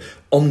lots of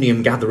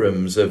omnium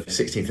gatherums of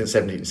 16th and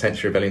 17th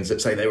century rebellions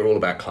that say they were all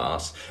about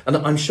class. And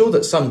I'm sure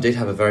that some did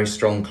have a very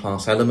strong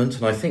class element,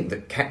 and I think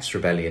that Kett's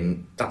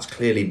rebellion, that's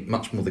clearly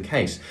much more the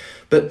case.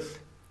 But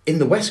in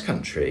the West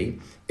Country,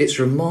 it's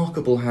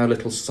remarkable how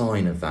little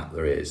sign of that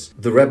there is.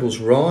 The rebels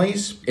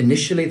rise.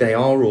 Initially, they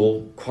are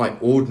all quite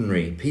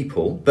ordinary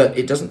people, but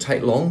it doesn't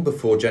take long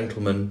before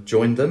gentlemen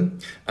join them.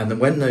 And then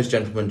when those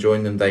gentlemen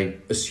join them, they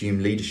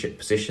assume leadership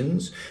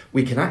positions.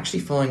 We can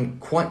actually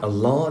find quite a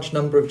large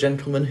number of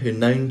gentlemen who are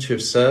known to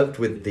have served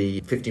with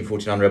the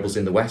 1549 rebels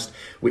in the West,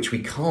 which we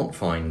can't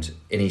find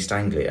in East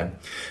Anglia.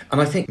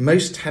 And I think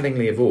most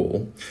tellingly of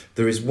all,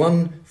 there is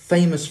one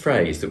famous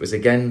phrase that was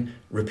again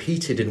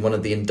repeated in one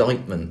of the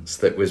indictments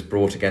that was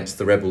brought against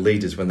the rebel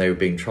leaders when they were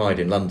being tried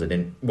in London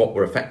in what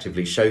were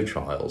effectively show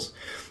trials.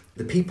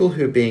 The people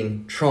who are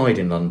being tried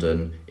in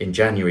London in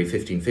January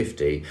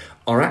 1550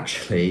 are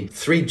actually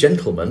 3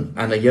 gentlemen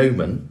and a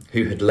yeoman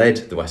who had led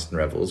the Western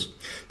rebels.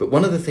 But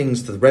one of the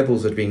things the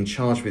rebels had been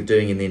charged with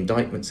doing in the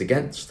indictments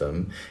against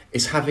them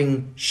is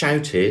having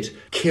shouted,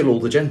 "Kill all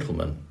the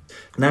gentlemen."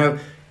 Now,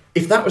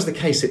 if that was the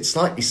case, it's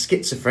slightly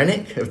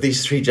schizophrenic of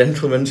these 3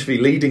 gentlemen to be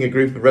leading a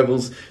group of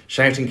rebels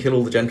shouting, "Kill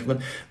all the gentlemen."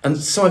 And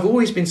so I've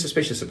always been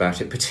suspicious about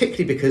it,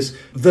 particularly because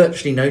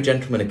virtually no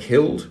gentlemen are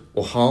killed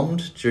or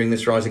harmed during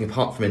this rising,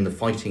 apart from in the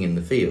fighting in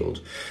the field.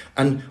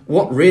 And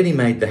what really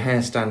made the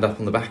hair stand up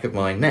on the back of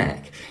my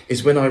neck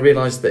is when I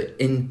realised that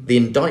in the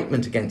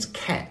indictment against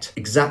Kett,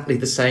 exactly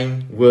the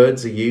same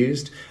words are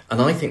used.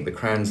 And I think the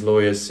Crown's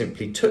lawyers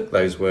simply took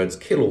those words,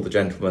 "kill all the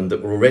gentlemen,"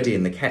 that were already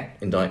in the Kett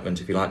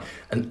indictment, if you like,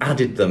 and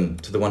added them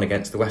to the one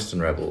against the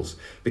Western rebels.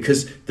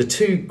 Because the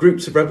 2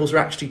 groups of rebels were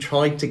actually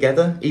tried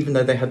together, even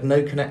though they had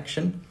no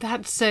connection.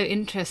 That's so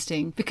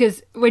interesting,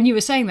 because when you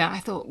were saying that, I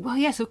thought, well,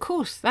 yes, of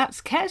course,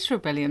 that's Kett's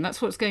rebellion.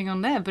 That's what's going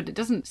on there, but it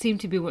doesn't seem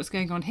to be what's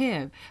going on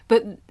here.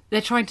 But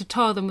they're trying to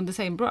tar them with the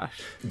same brush.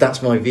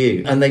 That's my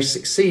view. And they've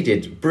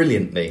succeeded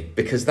brilliantly,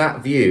 because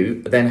that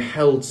view then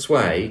held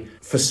sway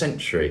for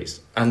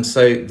centuries. And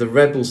so the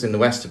rebels in the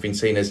West have been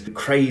seen as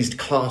crazed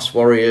class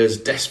warriors,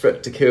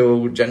 desperate to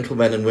kill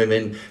gentlemen and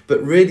women.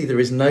 But really, there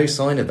is no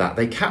sign of that.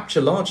 They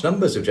capture large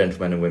numbers of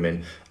gentlemen and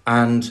women,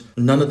 and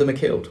none of them are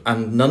killed.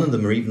 And none of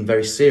them are even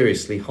very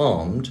seriously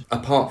harmed,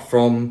 apart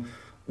from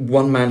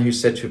one man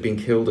who's said to have been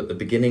killed at the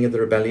beginning of the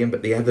rebellion,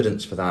 but the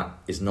evidence for that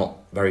is not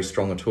very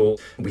strong at all.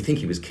 We think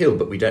he was killed,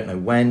 but we don't know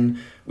when.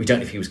 We don't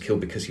know if he was killed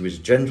because he was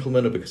a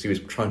gentleman or because he was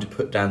trying to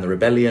put down the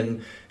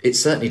rebellion. It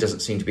certainly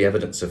doesn't seem to be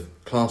evidence of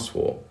class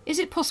war. Is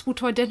it possible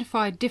to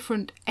identify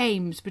different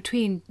aims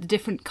between the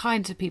different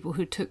kinds of people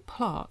who took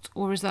part,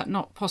 or is that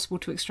not possible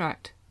to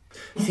extract?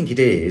 I think it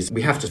is.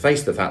 We have to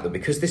face the fact that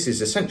because this is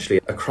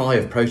essentially a cry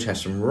of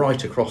protest from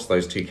right across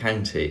those 2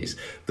 counties,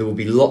 there will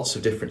be lots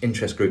of different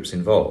interest groups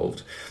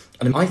involved.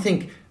 And I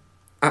think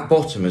at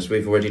bottom, as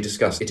we've already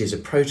discussed, it is a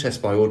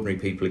protest by ordinary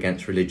people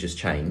against religious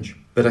change.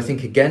 But I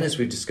think, again, as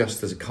we've discussed,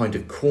 there's a kind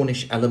of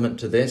Cornish element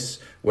to this,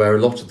 where a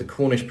lot of the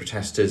Cornish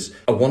protesters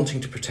are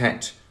wanting to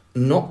protect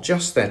not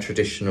just their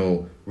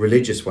traditional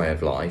religious way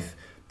of life,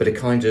 but a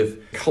kind of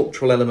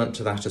cultural element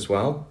to that as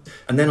well.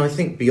 And then I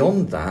think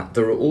beyond that,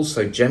 there are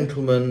also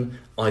gentlemen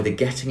either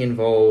getting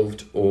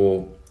involved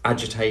or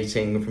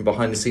agitating from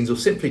behind the scenes, or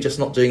simply just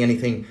not doing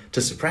anything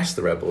to suppress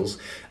the rebels.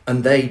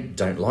 And they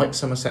don't like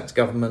Somerset's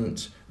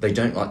government. They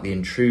don't like the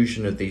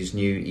intrusion of these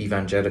new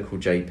evangelical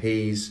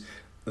JPs.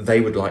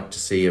 they would like to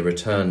see a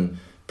return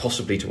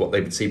possibly to what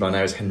they would see by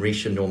now as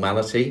Henrician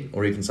normality,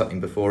 or even something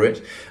before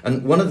it.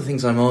 And one of the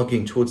things I'm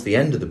arguing towards the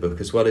end of the book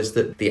as well is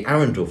that the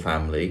Arundel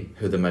family,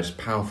 who are the most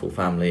powerful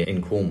family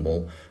in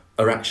Cornwall,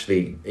 are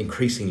actually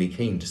increasingly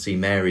keen to see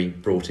Mary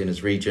brought in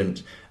as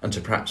regent and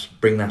to perhaps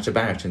bring that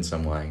about in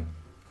some way.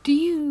 Do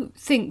you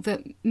think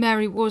that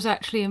Mary was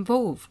actually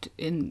involved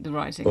in the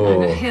rising?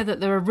 I hear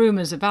that there are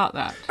rumours about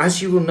that.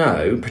 As you will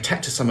know,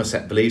 Protector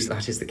Somerset believes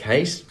that is the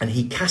case, and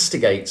he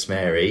castigates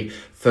Mary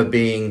for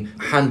being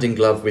hand in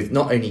glove with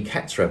not only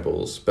Kett's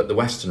rebels, but the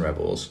Western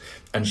rebels,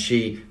 and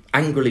she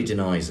angrily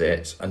denies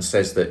it and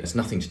says that it's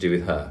nothing to do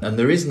with her. And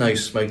there is no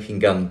smoking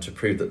gun to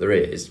prove that there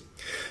is.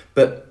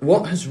 But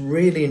what has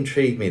really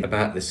intrigued me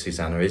about this,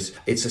 Susanna, is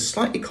it's a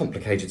slightly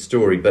complicated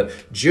story, but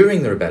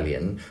during the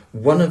rebellion,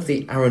 one of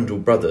the Arundel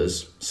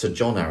brothers, Sir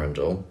John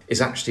Arundel,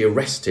 is actually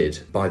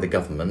arrested by the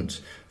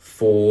government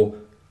for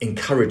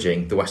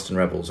encouraging the Western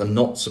rebels and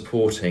not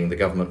supporting the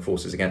government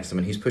forces against them,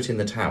 and he's put in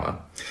the Tower.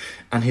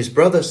 And his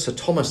brother, Sir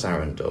Thomas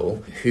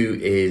Arundel, who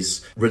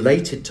is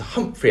related to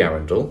Humphrey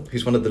Arundel,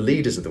 who's one of the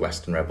leaders of the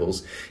Western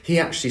rebels, he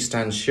actually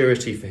stands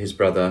surety for his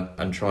brother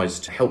and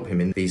tries to help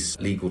him in these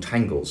legal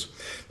tangles.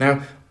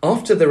 Now,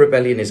 after the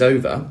rebellion is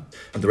over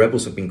and the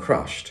rebels have been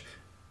crushed,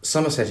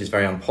 Somerset is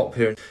very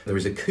unpopular. There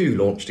is a coup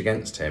launched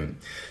against him.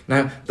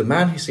 Now, the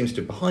man who seems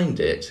to be behind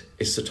it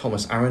is Sir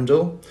Thomas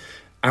Arundel.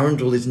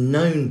 Arundel is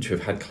known to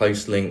have had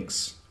close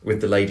links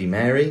with the Lady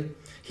Mary.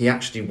 He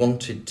actually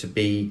wanted to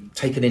be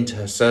taken into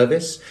her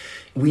service.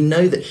 We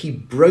know that he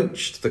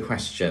broached the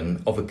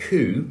question of a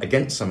coup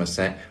against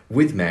Somerset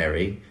with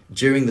Mary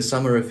during the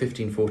summer of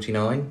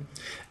 1549.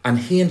 And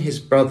he and his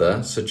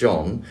brother, Sir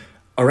John,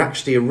 are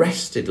actually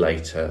arrested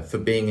later for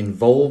being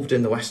involved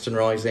in the Western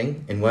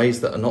Rising in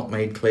ways that are not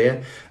made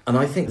clear. And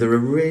I think there are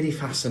really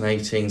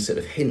fascinating sort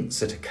of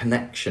hints at a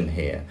connection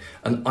here.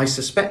 And I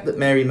suspect that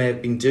Mary may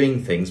have been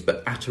doing things,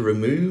 but at a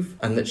remove,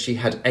 and that she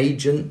had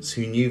agents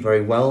who knew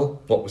very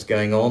well what was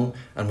going on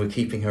and were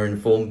keeping her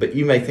informed. But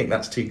you may think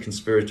that's too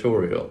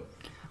conspiratorial.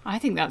 I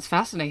think that's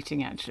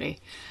fascinating, actually.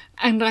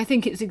 And I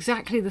think it's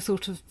exactly the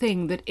sort of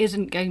thing that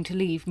isn't going to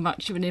leave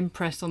much of an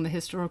impress on the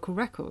historical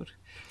record.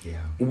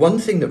 Yeah. One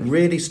thing that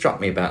really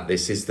struck me about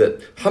this is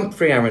that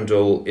Humphrey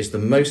Arundel is the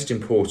most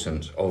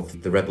important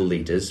of the rebel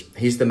leaders.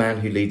 He's the man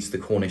who leads the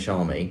Cornish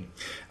army,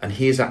 and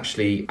he is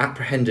actually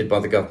apprehended by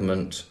the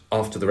government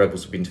after the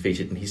rebels have been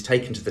defeated, and he's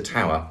taken to the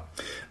Tower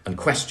and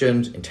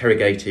questioned,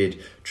 interrogated,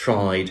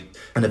 tried,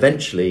 and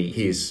eventually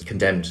he is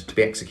condemned to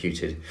be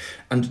executed.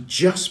 And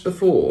just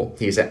before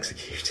he is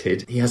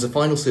executed, he has a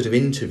final sort of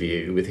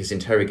interview with his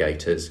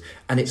interrogators,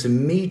 and it's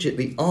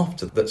immediately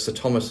after that Sir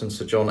Thomas and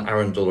Sir John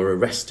Arundel are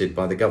arrested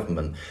by the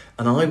government.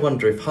 And I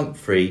wonder if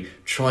Humphrey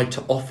tried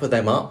to offer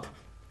them up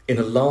in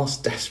a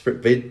last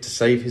desperate bid to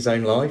save his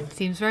own life.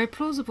 Seems very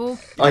plausible.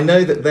 I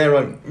know that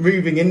they're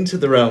moving into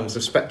the realms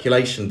of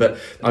speculation, but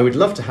I would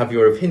love to have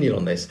your opinion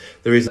on this.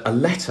 There is a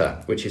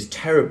letter which is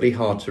terribly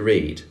hard to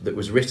read that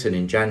was written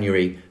in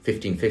January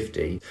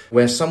 1550,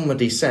 where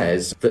somebody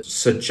says that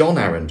Sir John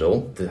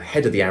Arundel, the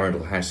head of the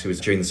Arundel house, who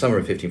was during the summer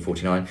of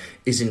 1549,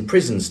 is in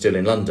prison still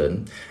in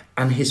London,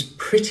 and his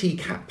pretty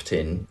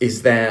captain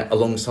is there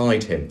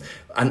alongside him.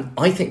 And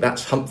I think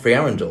that's Humphrey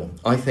Arundel.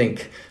 I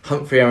think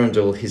Humphrey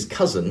Arundel, his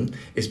cousin,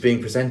 is being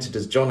presented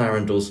as John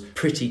Arundel's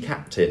pretty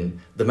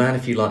captain, the man,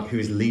 if you like, who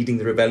is leading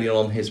the rebellion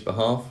on his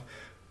behalf.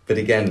 But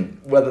again,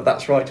 whether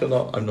that's right or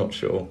not, I'm not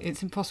sure.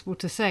 It's impossible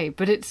to say,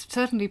 but it's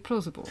certainly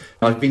plausible.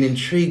 I've been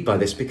intrigued by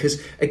this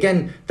because,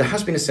 again, there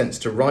has been a sense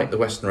to write the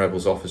Western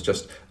rebels off as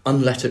just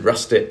unlettered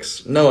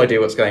rustics, no idea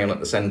what's going on at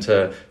the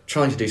centre,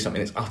 trying to do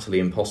something that's utterly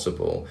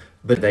impossible.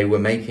 But they were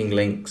making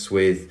links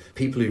with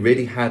people who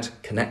really had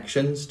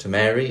connections to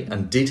Mary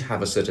and did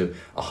have a sort of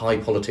a high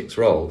politics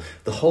role.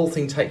 The whole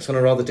thing takes on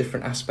a rather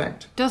different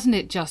aspect. Doesn't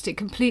it just? It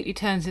completely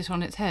turns it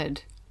on its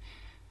head.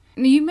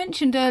 You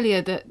mentioned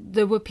earlier that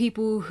there were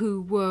people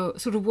who were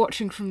sort of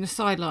watching from the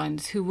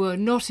sidelines, who were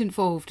not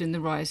involved in the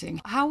rising.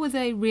 How were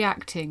they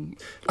reacting?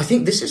 I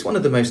think this is one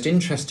of the most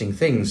interesting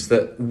things,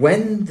 that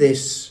when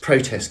this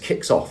protest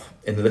kicks off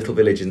in the little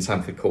village in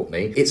Sandford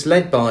Courtenay, it's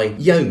led by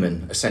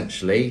yeomen,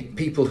 essentially,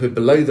 people who are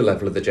below the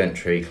level of the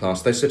gentry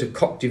class, those sort of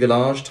coq du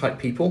village type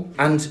people.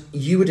 And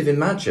you would have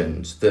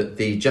imagined that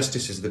the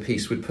justices of the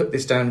peace would put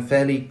this down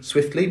fairly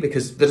swiftly,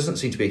 because there doesn't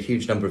seem to be a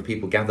huge number of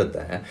people gathered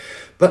there.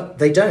 But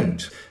they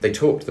don't. They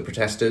talk to the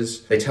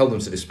protesters, they tell them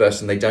to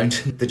disperse, and they don't.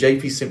 The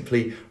JP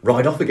simply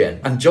ride off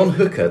again. And John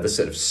Hooker, the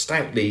sort of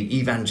stoutly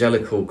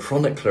evangelical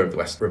chronicler of the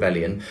West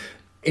Rebellion,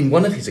 in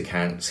one of his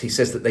accounts, he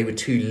says that they were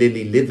too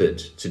lily-livered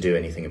to do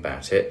anything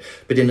about it.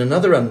 But in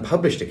another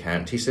unpublished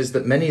account, he says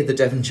that many of the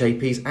Devon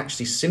JPs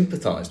actually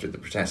sympathised with the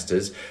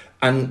protesters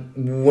and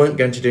weren't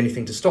going to do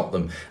anything to stop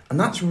them. And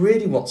that's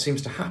really what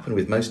seems to happen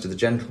with most of the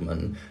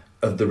gentlemen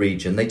of the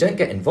region. They don't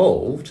get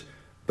involved,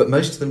 but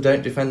most of them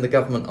don't defend the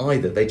government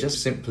either. They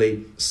just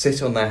simply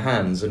sit on their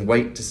hands and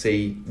wait to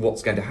see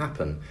what's going to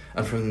happen.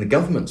 And from the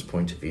government's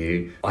point of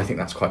view, I think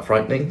that's quite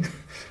frightening.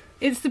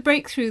 It's the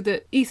breakthrough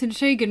that Ethan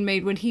Shagan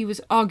made when he was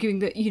arguing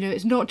that,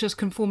 it's not just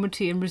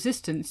conformity and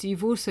resistance.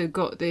 You've also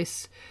got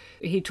this,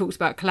 he talks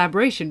about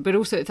collaboration, but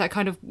also it's that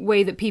kind of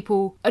way that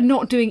people are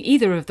not doing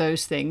either of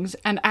those things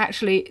and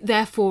actually,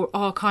 therefore,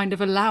 are kind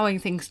of allowing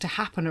things to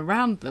happen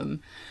around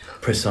them.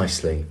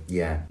 Precisely,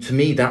 yeah. For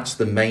me, that's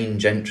the main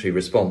gentry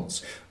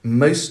response.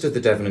 Most of the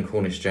Devon and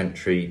Cornish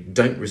gentry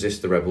don't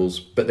resist the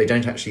rebels, but they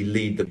don't actually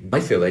lead them. I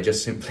feel they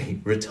just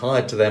simply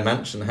retired to their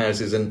mansion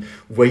houses and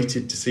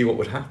waited to see what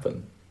would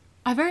happen.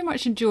 I very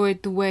much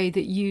enjoyed the way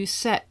that you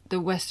set the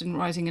Western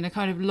Rising in a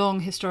kind of long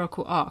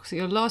historical arc. So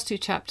your last two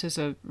chapters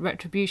are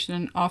Retribution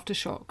and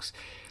Aftershocks.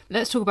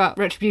 Let's talk about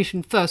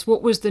Retribution first.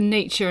 What was the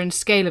nature and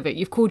scale of it?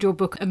 You've called your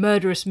book A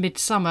Murderous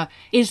Midsummer.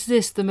 Is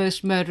this the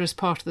most murderous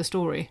part of the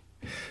story?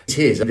 It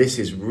is. This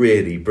is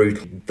really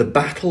brutal. The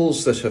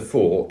battles that are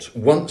fought,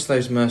 once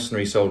those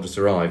mercenary soldiers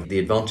arrive, the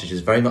advantage is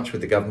very much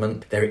with the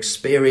government. They're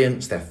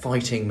experienced, they're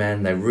fighting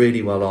men, they're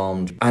really well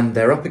armed, and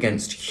they're up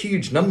against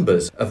huge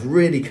numbers of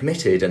really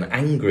committed and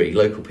angry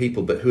local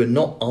people, but who are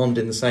not armed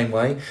in the same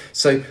way.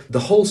 So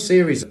the whole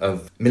series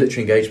of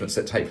military engagements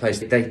that take place,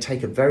 they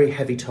take a very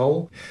heavy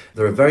toll.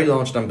 There are very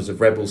large numbers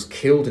of rebels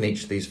killed in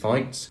each of these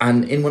fights.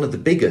 And in one of the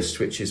biggest,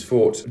 which is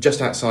fought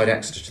just outside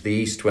Exeter to the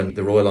east when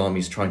the Royal Army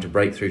is trying to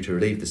break through to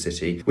relieve the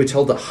city, we're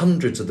told that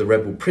hundreds of the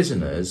rebel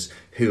prisoners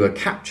who are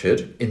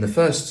captured in the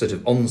first sort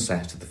of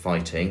onset of the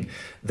fighting,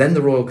 then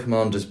the royal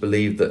commanders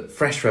believe that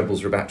fresh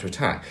rebels are about to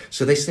attack,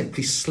 so they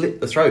simply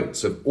slit the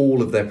throats of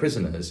all of their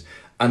prisoners.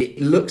 And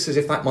it looks as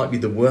if that might be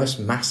the worst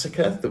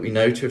massacre that we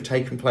know to have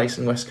taken place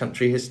in West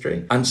Country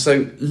history. And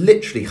so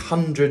literally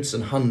hundreds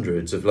and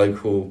hundreds of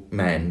local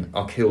men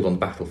are killed on the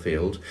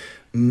battlefield.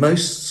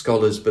 Most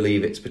scholars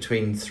believe it's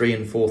between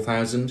 3,000 and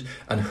 4,000,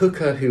 and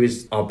Hooker, who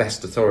is our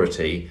best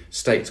authority,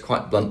 states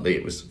quite bluntly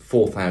it was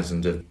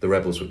 4,000 of the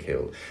rebels were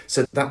killed.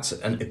 So that's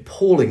an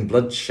appalling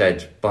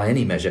bloodshed by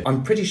any measure.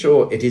 I'm pretty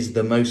sure it is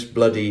the most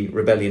bloody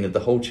rebellion of the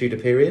whole Tudor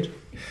period.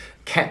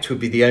 Kett would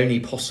be the only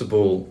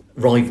possible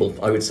rival,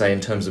 I would say, in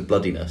terms of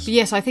bloodiness.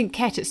 Yes, I think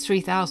Kett is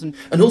 3,000.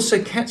 And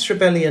also Kett's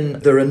rebellion,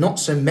 there are not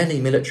so many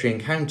military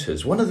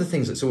encounters. One of the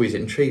things that's always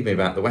intrigued me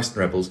about the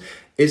Western rebels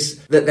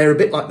is that they're a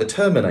bit like the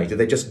Terminator.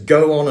 They just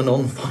go on and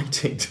on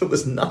fighting till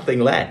there's nothing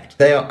left.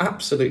 They are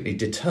absolutely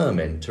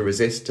determined to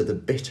resist to the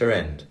bitter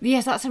end.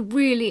 Yes, that's a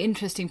really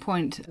interesting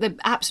point. They're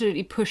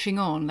absolutely pushing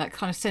on, that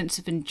kind of sense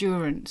of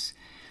endurance.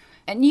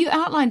 And you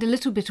outlined a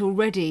little bit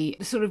already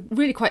the sort of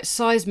really quite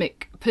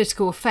seismic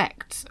political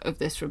effects of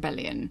this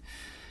rebellion.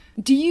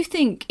 Do you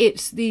think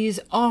it's these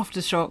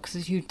aftershocks,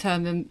 as you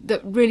term them,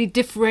 that really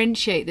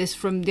differentiate this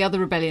from the other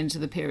rebellions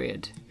of the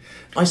period?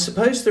 I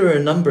suppose there are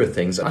a number of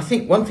things. I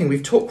think one thing,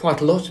 we've talked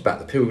quite a lot about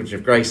the Pilgrimage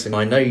of Grace, and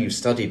I know you've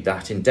studied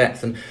that in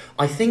depth, and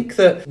I think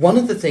that one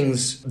of the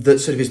things that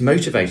sort of is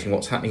motivating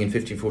what's happening in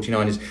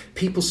 1549 is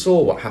people saw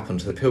what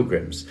happened to the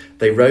Pilgrims.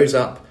 They rose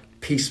up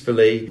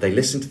peacefully, they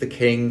listened to the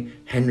king,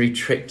 Henry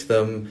tricked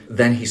them,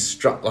 then he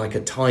struck like a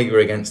tiger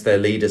against their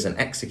leaders and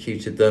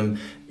executed them.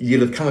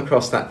 You'll have come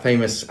across that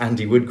famous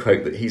Andy Wood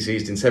quote that he's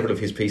used in several of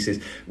his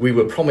pieces: "We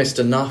were promised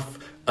enough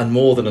and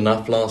more than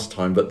enough last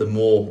time, but the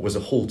more was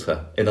a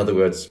halter." In other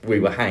words, we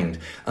were hanged.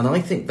 And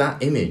I think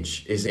that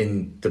image is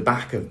in the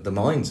back of the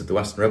minds of the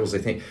Western rebels. They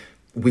think,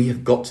 we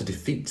have got to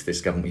defeat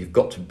this government. We've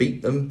got to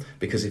beat them,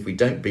 because if we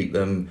don't beat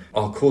them,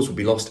 our cause will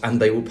be lost and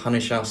they will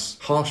punish us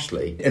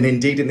harshly. And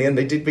indeed, in the end,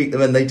 they did beat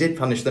them and they did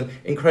punish them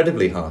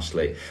incredibly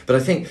harshly. But I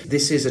think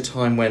this is a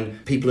time when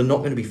people are not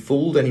going to be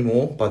fooled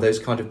anymore by those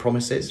kind of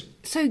promises.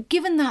 So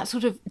given that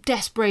sort of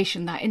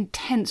desperation, that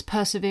intense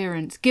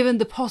perseverance, given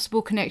the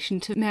possible connection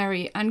to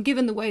Mary, and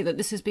given the way that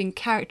this has been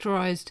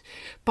characterised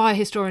by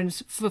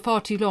historians for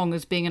far too long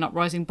as being an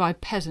uprising by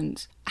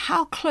peasants,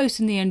 how close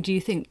in the end do you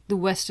think the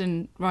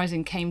Western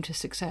Rising came to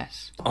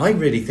success? I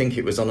really think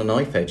it was on a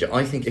knife edge.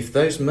 I think if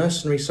those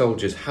mercenary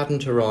soldiers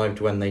hadn't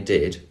arrived when they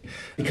did,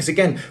 because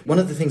again, one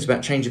of the things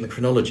about changing the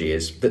chronology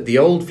is that the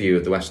old view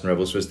of the Western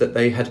rebels was that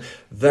they had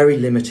very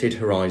limited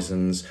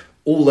horizons.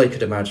 All they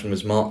could imagine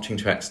was marching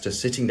to Exeter,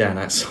 sitting down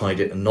outside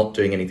it and not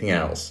doing anything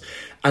else.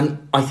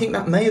 And I think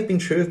that may have been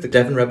true of the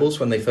Devon rebels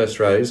when they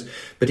first rose.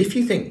 But if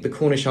you think the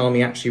Cornish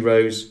army actually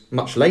rose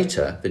much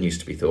later than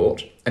used to be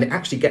thought, and it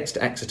actually gets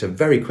to Exeter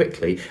very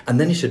quickly, and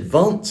then it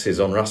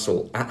advances on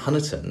Russell at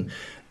Honiton,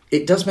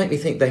 it does make me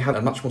think they had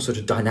a much more sort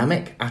of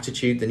dynamic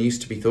attitude than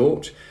used to be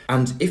thought.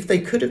 And if they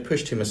could have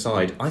pushed him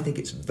aside, I think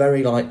it's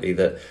very likely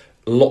that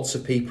lots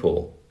of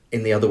people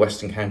in the other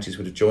western counties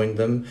would have joined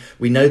them.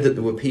 We know that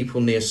there were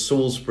people near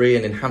Salisbury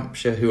and in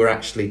Hampshire who were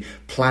actually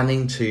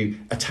planning to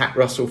attack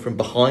Russell from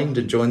behind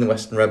and join the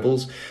Western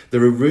rebels.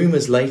 There are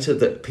rumours later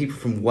that people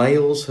from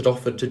Wales had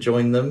offered to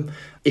join them.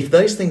 If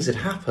those things had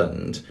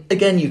happened,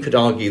 again, you could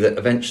argue that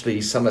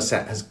eventually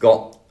Somerset has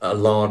got a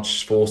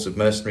large force of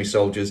mercenary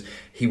soldiers.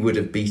 He would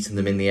have beaten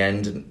them in the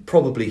end, and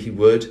probably he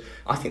would.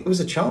 I think there was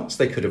a chance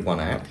they could have won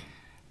out.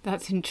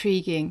 That's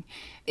intriguing.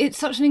 It's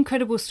such an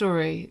incredible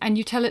story, and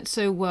you tell it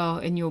so well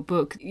in your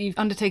book. You've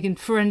undertaken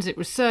forensic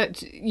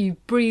research, you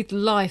breathe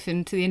life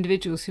into the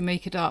individuals who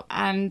make it up.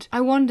 And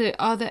I wonder,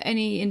 are there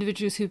any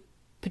individuals who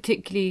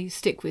particularly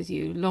stick with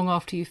you long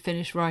after you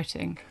finish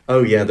writing?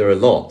 Oh yeah, there are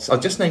lots. I'll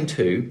just name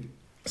two.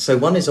 So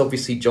one is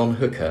obviously John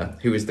Hooker,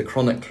 who is the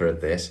chronicler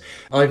of this.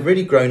 I've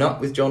really grown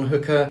up with John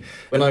Hooker.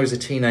 When I was a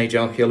teenage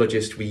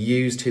archaeologist, we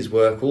used his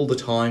work all the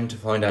time to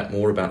find out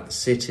more about the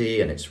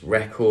city and its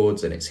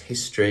records and its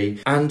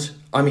history. And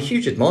I'm a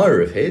huge admirer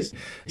of his.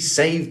 He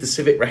saved the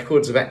civic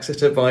records of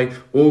Exeter by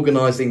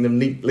organising them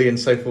neatly and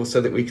so forth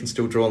so that we can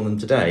still draw on them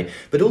today.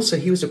 But also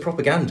he was a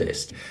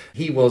propagandist.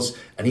 He was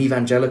an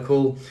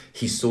evangelical.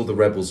 He saw the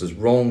rebels as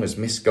wrong, as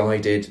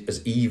misguided,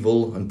 as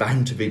evil and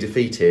bound to be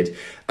defeated.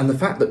 And the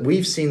fact that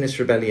we've seen this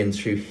rebellion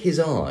through his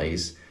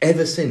eyes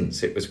ever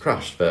since it was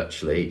crushed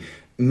virtually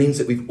means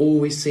that we've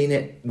always seen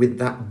it with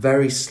that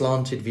very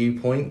slanted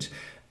viewpoint.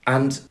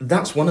 And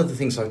that's one of the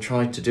things I've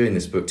tried to do in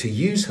this book, to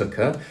use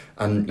Hooker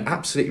and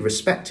absolutely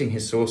respecting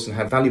his source and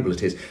how valuable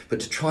it is,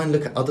 but to try and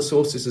look at other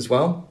sources as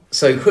well.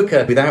 So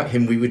Hooker, without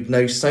him, we would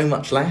know so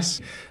much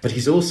less, but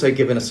he's also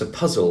given us a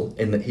puzzle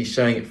in that he's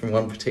showing it from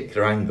one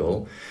particular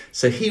angle.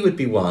 So he would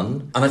be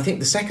one. And I think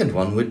the second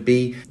one would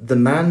be the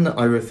man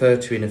I refer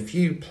to in a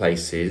few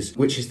places,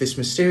 which is this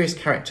mysterious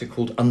character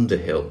called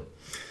Underhill.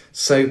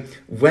 So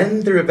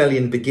when the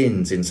rebellion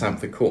begins in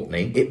Stamford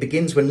Courtenay, it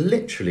begins when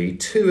literally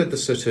two of the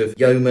sort of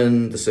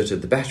yeomen,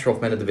 the better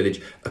off men of the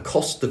village,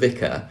 accost the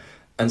vicar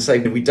and say,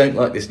 we don't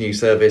like this new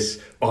service,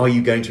 are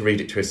you going to read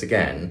it to us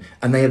again?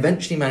 And they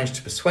eventually manage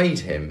to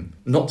persuade him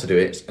not to do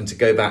it and to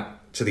go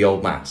back to the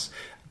old mass.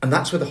 And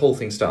that's where the whole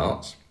thing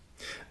starts.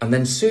 And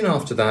then soon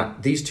after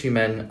that, these two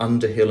men,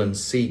 Underhill and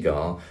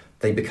Seagar,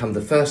 they become the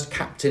first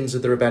captains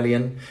of the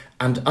rebellion.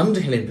 And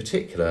Underhill in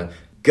particular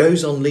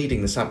goes on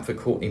leading the Stamford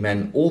Courtenay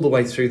men all the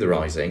way through the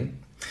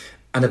rising,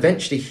 and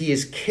eventually he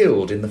is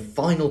killed in the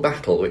final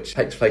battle which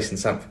takes place in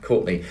Stamford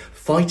Courtenay,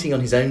 fighting on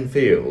his own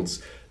fields,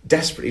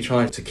 desperately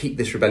trying to keep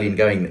this rebellion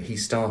going that he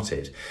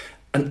started.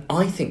 And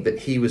I think that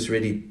he was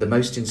really the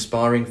most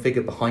inspiring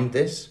figure behind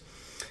this.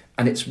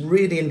 And it's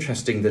really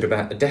interesting that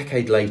about a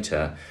decade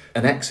later,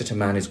 an Exeter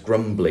man is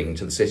grumbling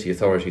to the city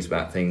authorities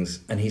about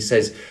things, and he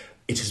says,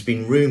 it has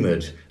been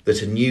rumoured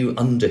that a new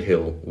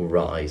Underhill will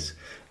rise.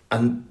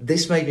 And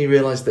this made me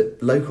realise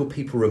that local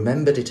people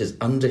remembered it as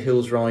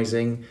Underhill's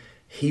rising.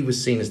 He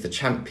was seen as the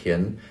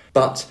champion,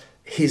 but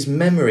his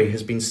memory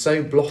has been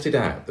so blotted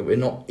out that we're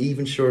not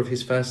even sure of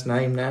his first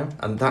name now,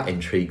 and that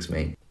intrigues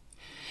me.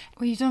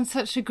 Well, you've done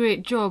such a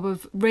great job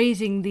of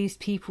raising these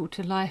people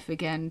to life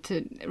again,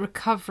 to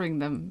recovering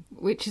them,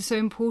 which is so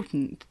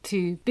important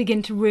to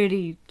begin to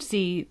really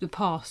see the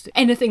past,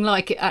 anything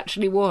like it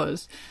actually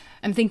was.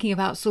 And thinking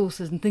about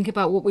sources and thinking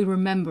about what we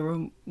remember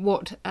and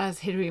what, as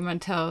Hilary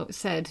Mantel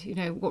said,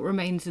 what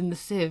remains in the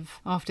sieve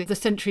after the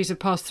centuries have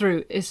passed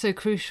through is so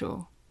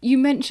crucial. You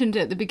mentioned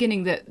at the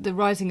beginning that the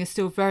Rising is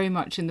still very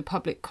much in the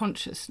public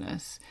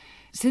consciousness.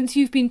 Since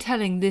you've been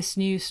telling this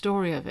new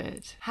story of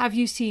it, have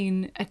you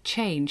seen a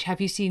change? Have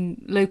you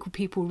seen local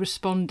people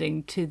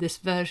responding to this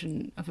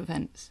version of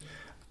events?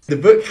 The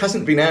book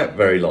hasn't been out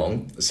very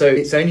long, so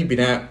it's only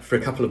been out for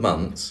a couple of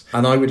months,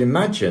 and I would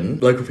imagine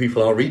local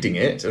people are reading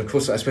it. And of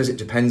course, I suppose it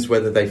depends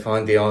whether they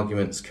find the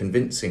arguments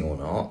convincing or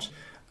not.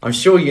 I'm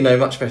sure you know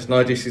much better than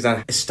I do,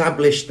 Suzanne.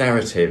 Established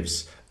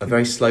narratives are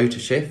very slow to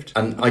shift,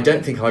 and I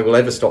don't think I will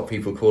ever stop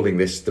people calling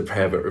this the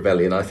Prayer Book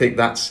Rebellion. I think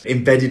that's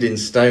embedded in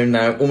stone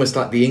now, almost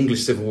like the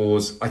English Civil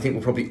Wars. I think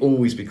will probably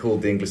always be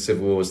called the English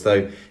Civil Wars,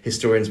 though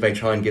historians may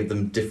try and give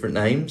them different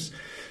names.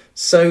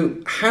 So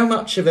how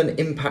much of an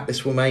impact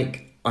this will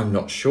make, I'm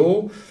not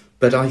sure,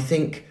 but I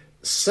think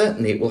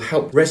certainly it will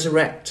help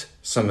resurrect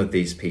some of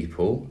these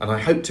people, and I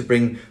hope to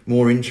bring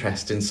more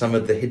interest in some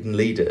of the hidden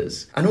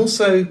leaders. And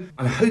also,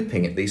 I'm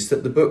hoping at least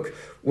that the book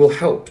will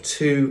help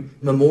to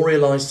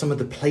memorialise some of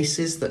the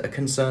places that are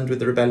concerned with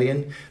the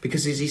rebellion,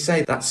 because as you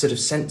say, that sort of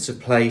sense of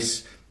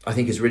place I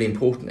think is really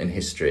important in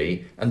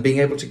history, and being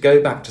able to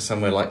go back to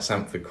somewhere like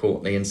Stamford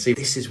Courtenay and see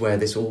this is where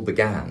this all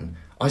began,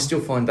 I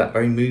still find that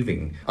very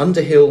moving.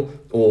 Underhill,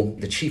 or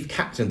the chief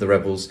captain of the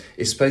rebels,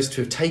 is supposed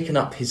to have taken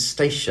up his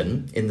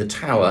station in the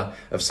tower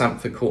of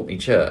Stamford Courtenay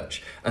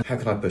Church, and how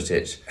can I put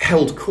it,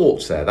 held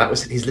court there. That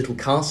was his little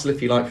castle,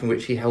 if you like, from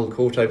which he held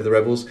court over the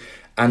rebels.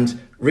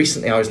 And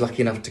recently I was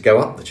lucky enough to go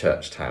up the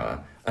church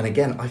tower, and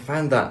again I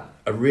found that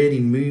a really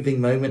moving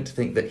moment to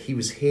think that he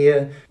was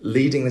here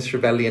leading this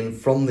rebellion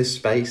from this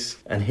space,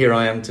 and here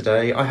I am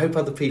today. I hope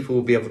other people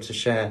will be able to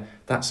share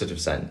that sort of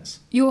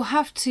sense. You'll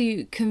have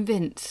to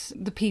convince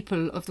the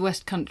people of the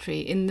West Country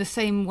in the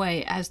same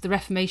way as the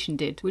Reformation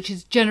did, which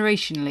is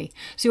generationally.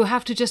 So you'll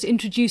have to just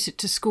introduce it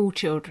to school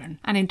children,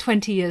 and in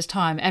 20 years'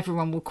 time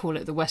everyone will call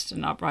it the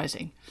Western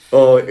Uprising.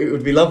 Oh, it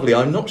would be lovely.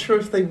 I'm not sure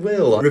if they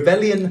will.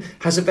 Rebellion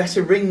has a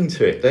better ring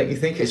to it, don't you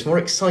think? It's more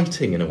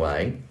exciting in a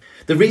way.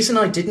 The reason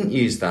I didn't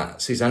use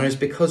that, Susanna, is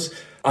because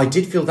I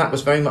did feel that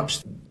was very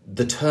much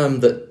the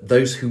term that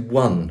those who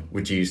won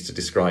would use to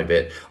describe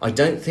it. I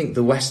don't think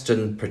the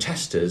Western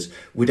protesters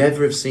would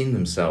ever have seen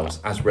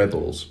themselves as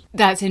rebels.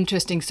 That's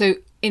interesting. So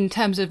in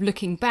terms of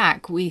looking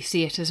back, we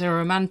see it as a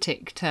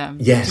romantic term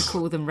Yes. to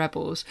call them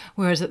rebels,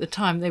 whereas at the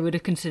time they would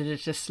have considered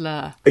it a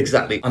slur.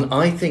 Exactly. And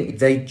I think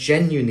they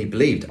genuinely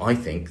believed,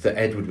 that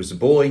Edward was a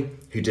boy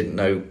who didn't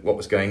know what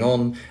was going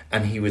on,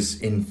 and he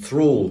was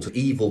enthralled to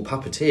evil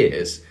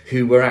puppeteers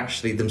who were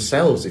actually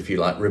themselves, if you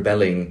like,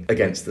 rebelling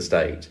against the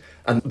state.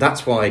 And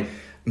that's why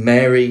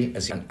Mary,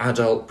 as an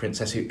adult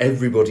princess who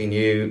everybody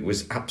knew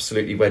was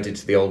absolutely wedded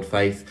to the old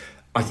faith,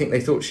 I think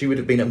they thought she would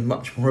have been a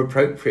much more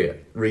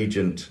appropriate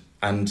regent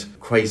and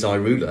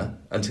quasi-ruler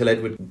until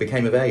Edward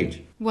became of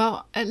age.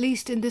 Well, at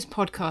least in this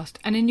podcast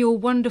and in your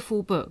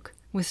wonderful book,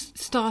 we're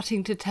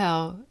starting to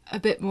tell a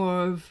bit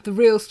more of the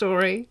real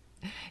story,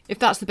 if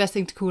that's the best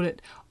thing to call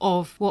it,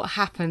 of what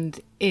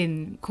happened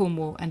in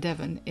Cornwall and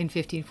Devon in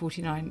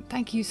 1549.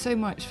 Thank you so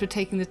much for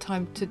taking the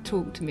time to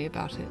talk to me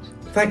about it.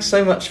 Thanks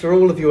so much for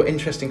all of your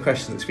interesting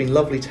questions. It's been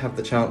lovely to have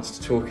the chance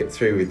to talk it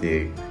through with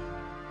you.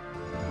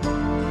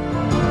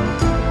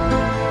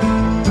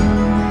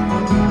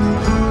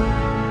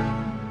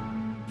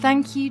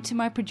 Thank you to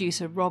my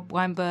producer Rob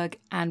Weinberg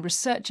and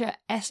researcher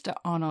Esther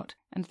Arnott,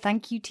 and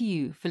thank you to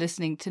you for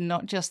listening to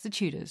Not Just the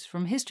Tudors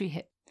from History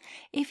Hit.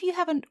 If you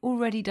haven't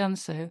already done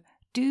so,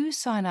 do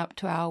sign up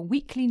to our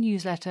weekly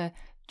newsletter,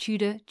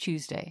 Tudor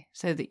Tuesday,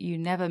 so that you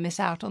never miss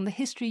out on the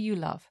history you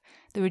love.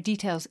 There are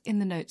details in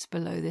the notes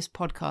below this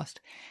podcast.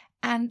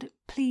 And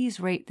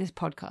please rate this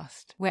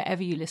podcast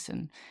wherever you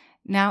listen,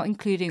 now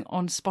including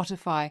on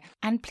Spotify,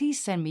 and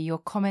please send me your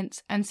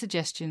comments and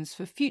suggestions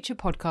for future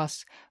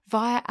podcasts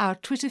via our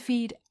Twitter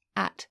feed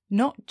at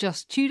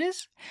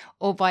NotJustTudors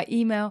or by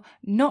email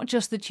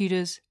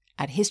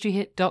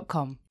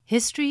notjustthetudors@historyhit.com.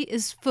 History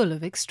is full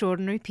of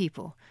extraordinary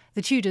people,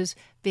 the Tudors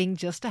being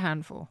just a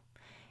handful.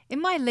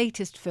 In my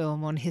latest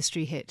film on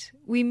History Hit,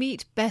 we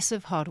meet Bess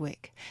of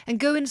Hardwick and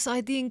go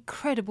inside the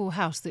incredible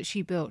house that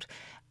she built,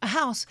 a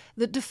house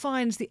that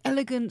defines the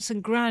elegance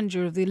and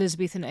grandeur of the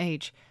Elizabethan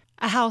age,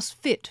 a house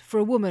fit for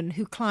a woman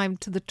who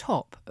climbed to the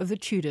top of the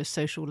Tudor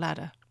social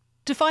ladder.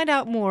 To find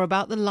out more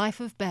about the life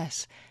of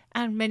Bess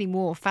and many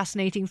more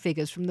fascinating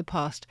figures from the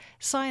past,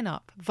 sign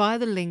up via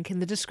the link in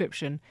the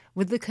description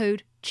with the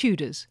code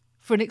TUDORS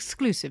for an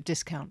exclusive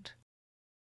discount.